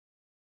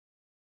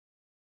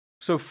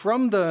 So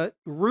from the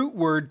root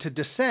word to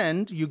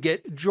descend, you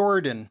get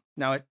Jordan.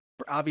 Now it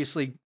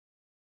obviously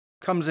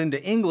comes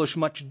into English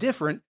much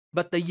different,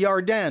 but the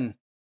Yarden.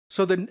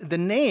 So the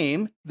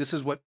name, this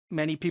is what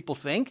many people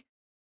think,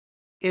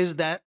 is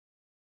that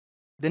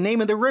the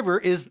name of the river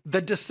is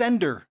the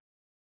descender,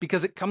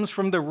 because it comes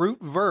from the root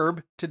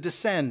verb to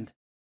descend.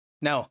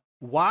 Now,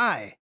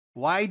 why?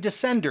 Why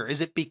descender?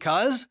 Is it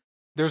because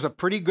there's a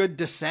pretty good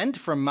descent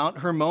from Mount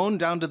Hermon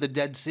down to the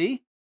Dead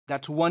Sea?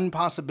 That's one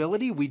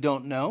possibility. We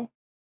don't know.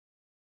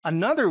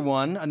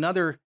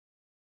 Another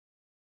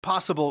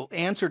possible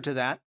answer to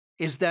that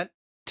is that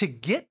to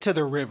get to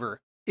the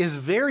river is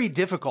very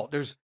difficult.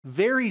 There's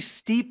very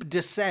steep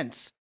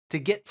descents to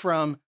get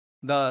from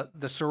the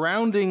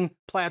surrounding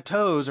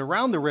plateaus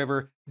around the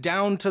river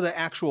down to the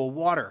actual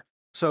water.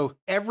 So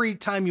every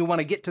time you want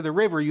to get to the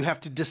river, you have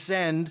to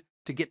descend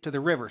to get to the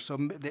river.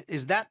 So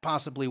is that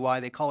possibly why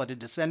they call it a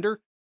descender?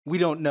 We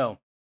don't know.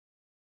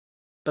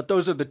 But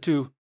those are the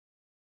two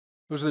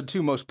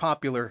most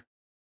popular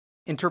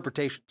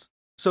interpretations.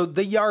 So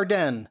the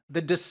Yarden,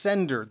 the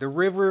descender, the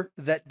river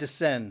that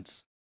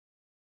descends.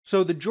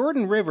 So the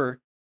Jordan River,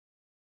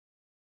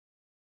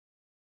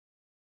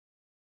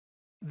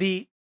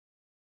 the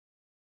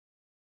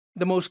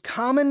most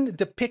common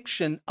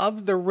depiction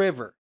of the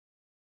river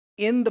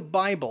in the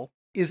Bible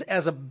is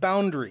as a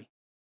boundary.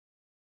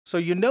 So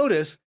you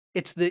notice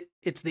it's the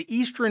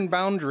eastern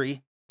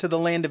boundary to the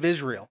land of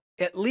Israel,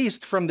 at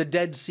least from the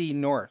Dead Sea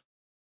north.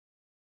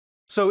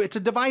 So it's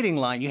a dividing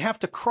line. You have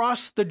to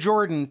cross the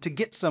Jordan to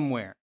get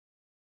somewhere.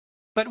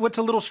 But what's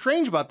a little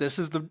strange about this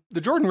is the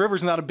Jordan River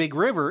is not a big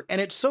river, and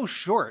it's so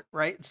short,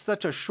 right? It's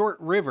such a short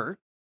river.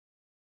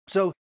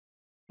 So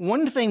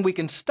one thing we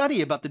can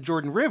study about the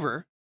Jordan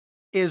River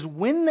is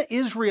when the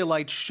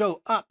Israelites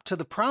show up to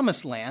the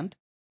Promised Land,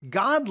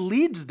 God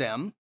leads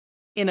them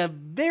in a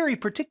very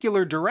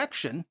particular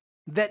direction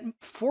that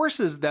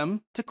forces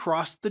them to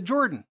cross the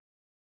Jordan.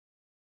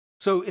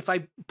 So if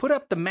I put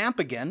up the map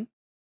again,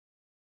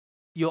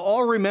 you'll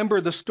all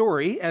remember the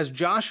story as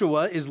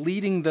Joshua is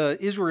leading the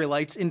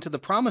Israelites into the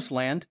Promised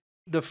Land.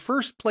 The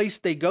first place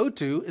they go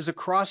to is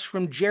across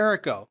from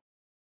Jericho.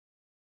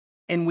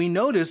 And we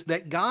notice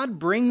that God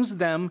brings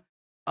them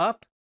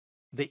up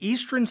the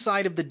eastern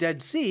side of the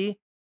Dead Sea,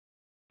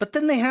 but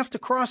then they have to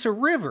cross a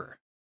river.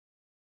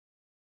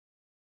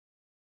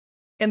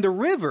 And the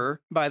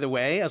river, by the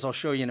way, as I'll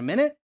show you in a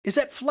minute, is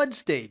at flood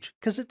stage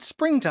because it's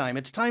springtime.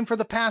 It's time for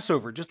the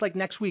Passover, just like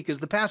next week is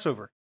the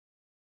Passover.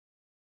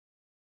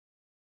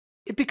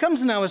 It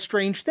becomes now a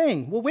strange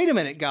thing. Well, wait a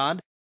minute,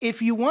 God.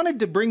 If you wanted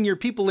to bring your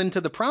people into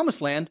the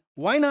Promised Land,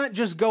 why not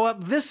just go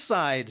up this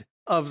side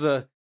of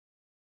the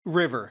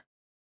river?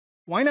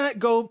 Why not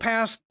go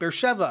past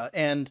Beersheba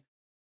and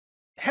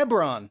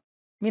Hebron?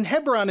 I mean,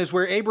 Hebron is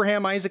where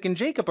Abraham, Isaac, and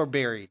Jacob are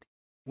buried.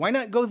 Why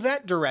not go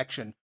that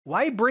direction?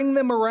 Why bring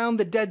them around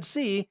the Dead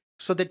Sea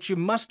so that you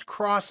must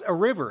cross a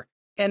river?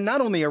 And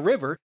not only a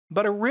river,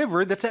 but a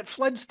river that's at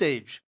flood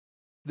stage.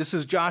 This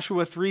is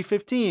Joshua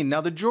 3:15. Now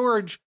the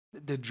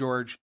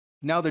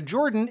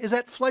Jordan is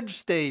at flood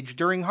stage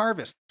during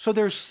harvest. So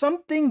there's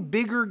something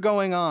bigger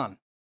going on.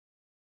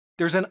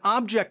 There's an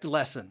object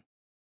lesson.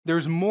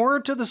 There's more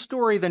to the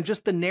story than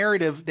just the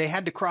narrative they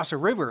had to cross a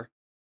river.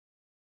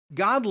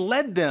 God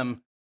led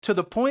them to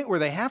the point where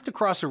they have to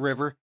cross a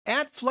river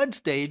at flood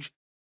stage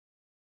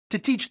to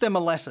teach them a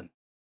lesson.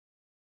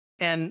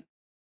 And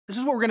this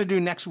is what we're going to do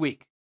next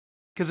week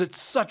because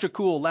it's such a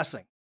cool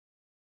lesson.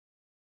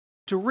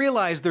 To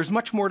realize there's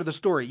much more to the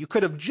story. You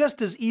could have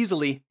just as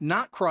easily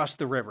not crossed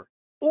the river.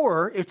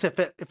 Or if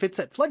it's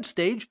at flood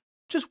stage,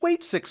 just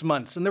wait 6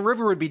 months and the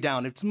river would be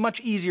down. It's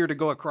much easier to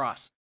go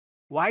across.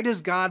 Why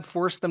does God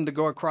force them to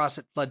go across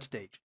at flood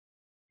stage?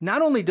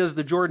 Not only does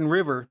the Jordan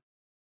River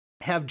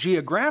have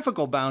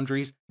geographical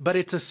boundaries, but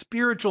it's a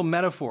spiritual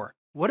metaphor.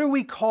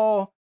 Think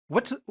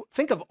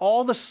of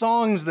all the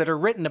songs that are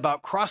written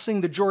about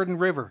crossing the Jordan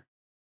River.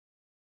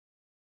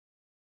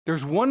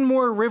 There's one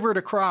more river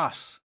to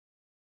cross.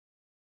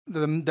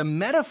 The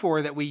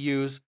metaphor that we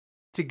use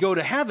to go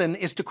to heaven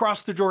is to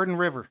cross the Jordan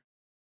River.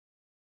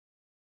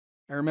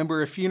 I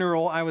remember a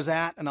funeral I was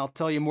at, and I'll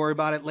tell you more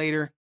about it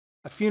later.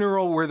 A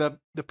funeral where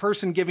the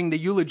person giving the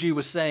eulogy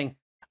was saying,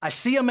 "I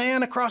see a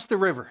man across the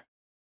river,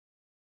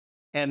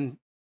 and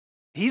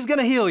he's going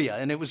to heal you."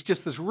 And it was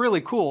just this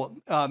really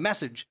cool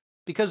message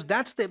because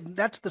that's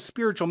the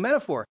spiritual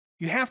metaphor.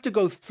 You have to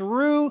go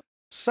through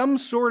some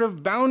sort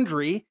of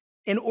boundary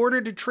in order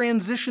to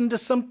transition to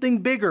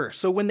something bigger.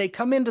 So when they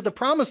come into the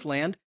Promised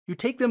Land, you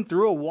take them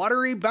through a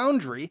watery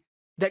boundary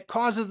that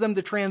causes them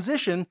to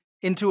transition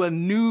into a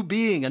new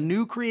being, a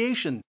new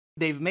creation.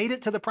 They've made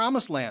it to the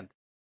Promised Land.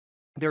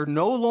 They're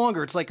no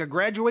longer, it's like a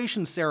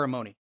graduation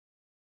ceremony.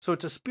 So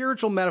it's a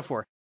spiritual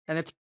metaphor, and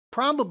it's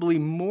probably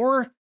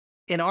more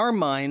in our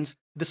minds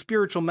the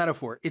spiritual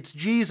metaphor. It's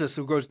Jesus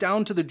who goes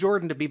down to the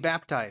Jordan to be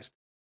baptized.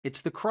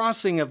 It's the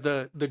crossing of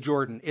the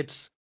Jordan.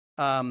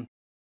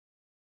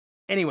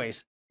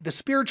 Anyways, the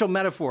spiritual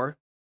metaphor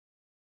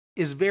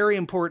is very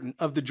important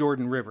of the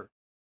Jordan River.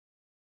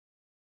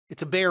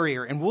 It's a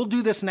barrier, and we'll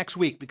do this next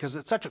week because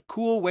it's such a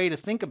cool way to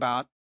think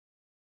about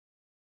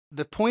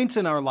the points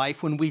in our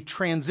life when we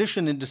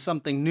transition into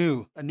something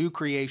new, a new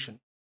creation.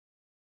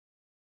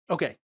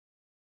 Okay,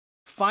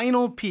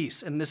 final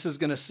piece, and this is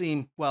going to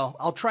seem, well,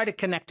 I'll try to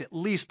connect at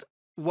least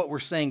what we're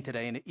saying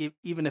today, and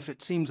even if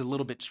it seems a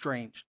little bit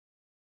strange.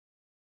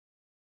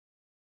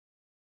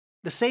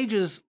 The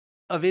sages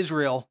of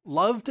Israel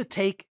love to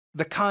take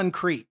the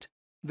concrete,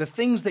 the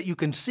things that you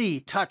can see,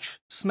 touch,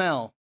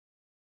 smell,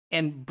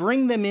 and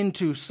bring them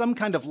into some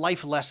kind of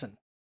life lesson.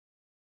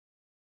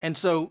 And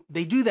so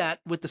they do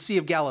that with the Sea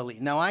of Galilee.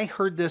 Now, I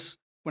heard this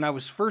when I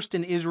was first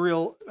in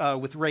Israel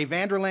with Ray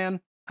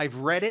Vanderland. I've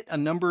read it a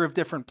number of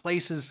different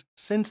places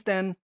since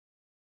then.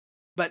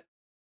 But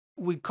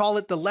we call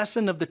it the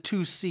lesson of the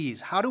two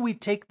seas. How do we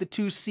take the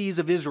two seas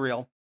of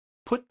Israel,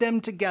 put them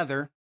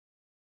together,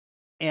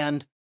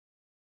 and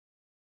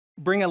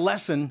bring a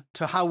lesson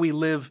to how we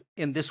live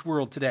in this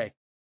world today.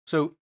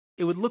 So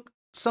it would look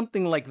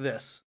something like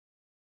this.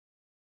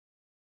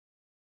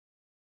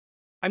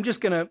 I'm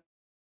going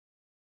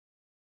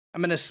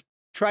to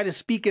try to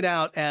speak it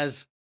out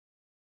as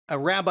a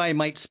rabbi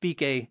might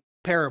speak a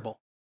parable.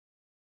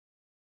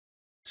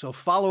 So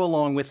follow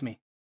along with me.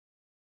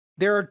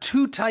 There are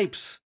two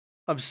types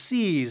of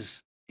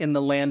seas in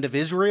the land of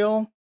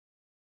Israel.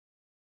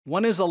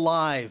 One is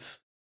alive.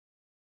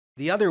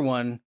 The other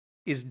one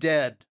is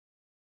dead.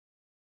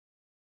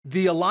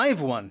 The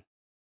alive one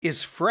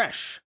is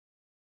fresh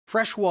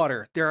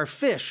water. There are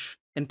fish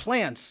and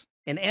plants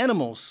and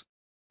animals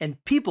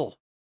and people,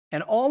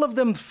 and all of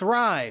them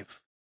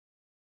thrive.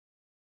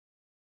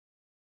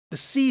 The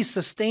sea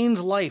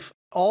sustains life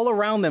all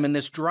around them in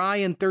this dry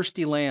and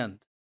thirsty land.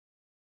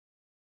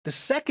 The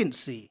second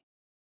sea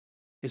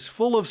is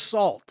full of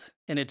salt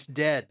and it's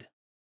dead.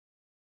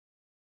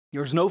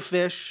 There's no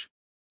fish,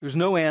 there's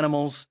no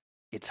animals,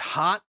 it's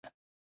hot,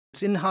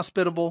 it's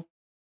inhospitable,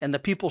 and the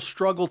people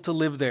struggle to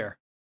live there.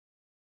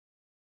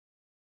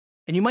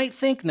 And you might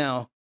think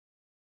now,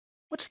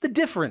 what's the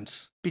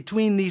difference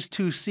between these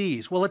two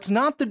seas? Well, it's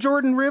not the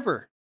Jordan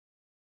River.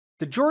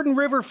 The Jordan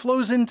River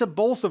flows into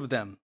both of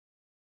them.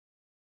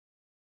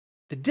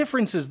 The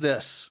difference is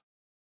this.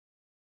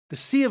 The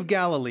Sea of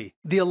Galilee,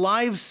 the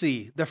alive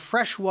sea, the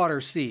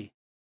freshwater sea,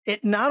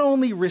 it not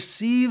only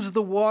receives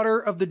the water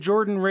of the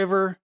Jordan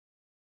River,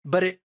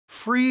 but it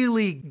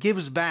freely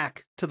gives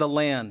back to the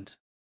land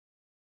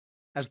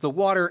as the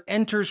water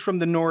enters from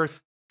the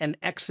north and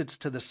exits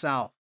to the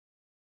south.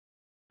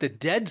 The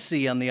Dead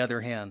Sea, on the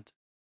other hand,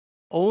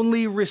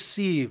 only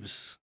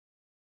receives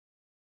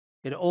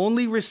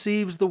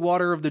the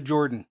water of the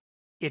Jordan.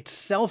 It's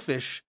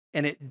selfish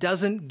and it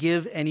doesn't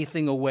give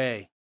anything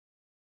away.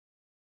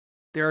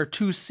 There are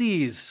two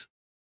seas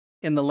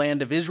in the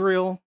land of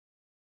Israel.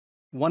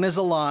 One is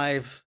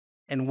alive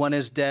and one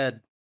is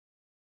dead.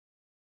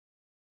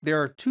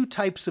 There are two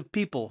types of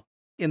people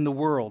in the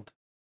world.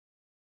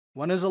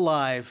 One is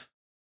alive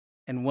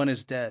and one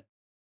is dead.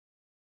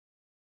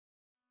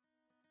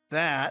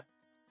 That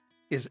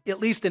is at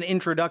least an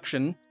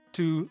introduction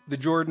to the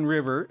Jordan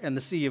River and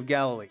the Sea of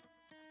Galilee.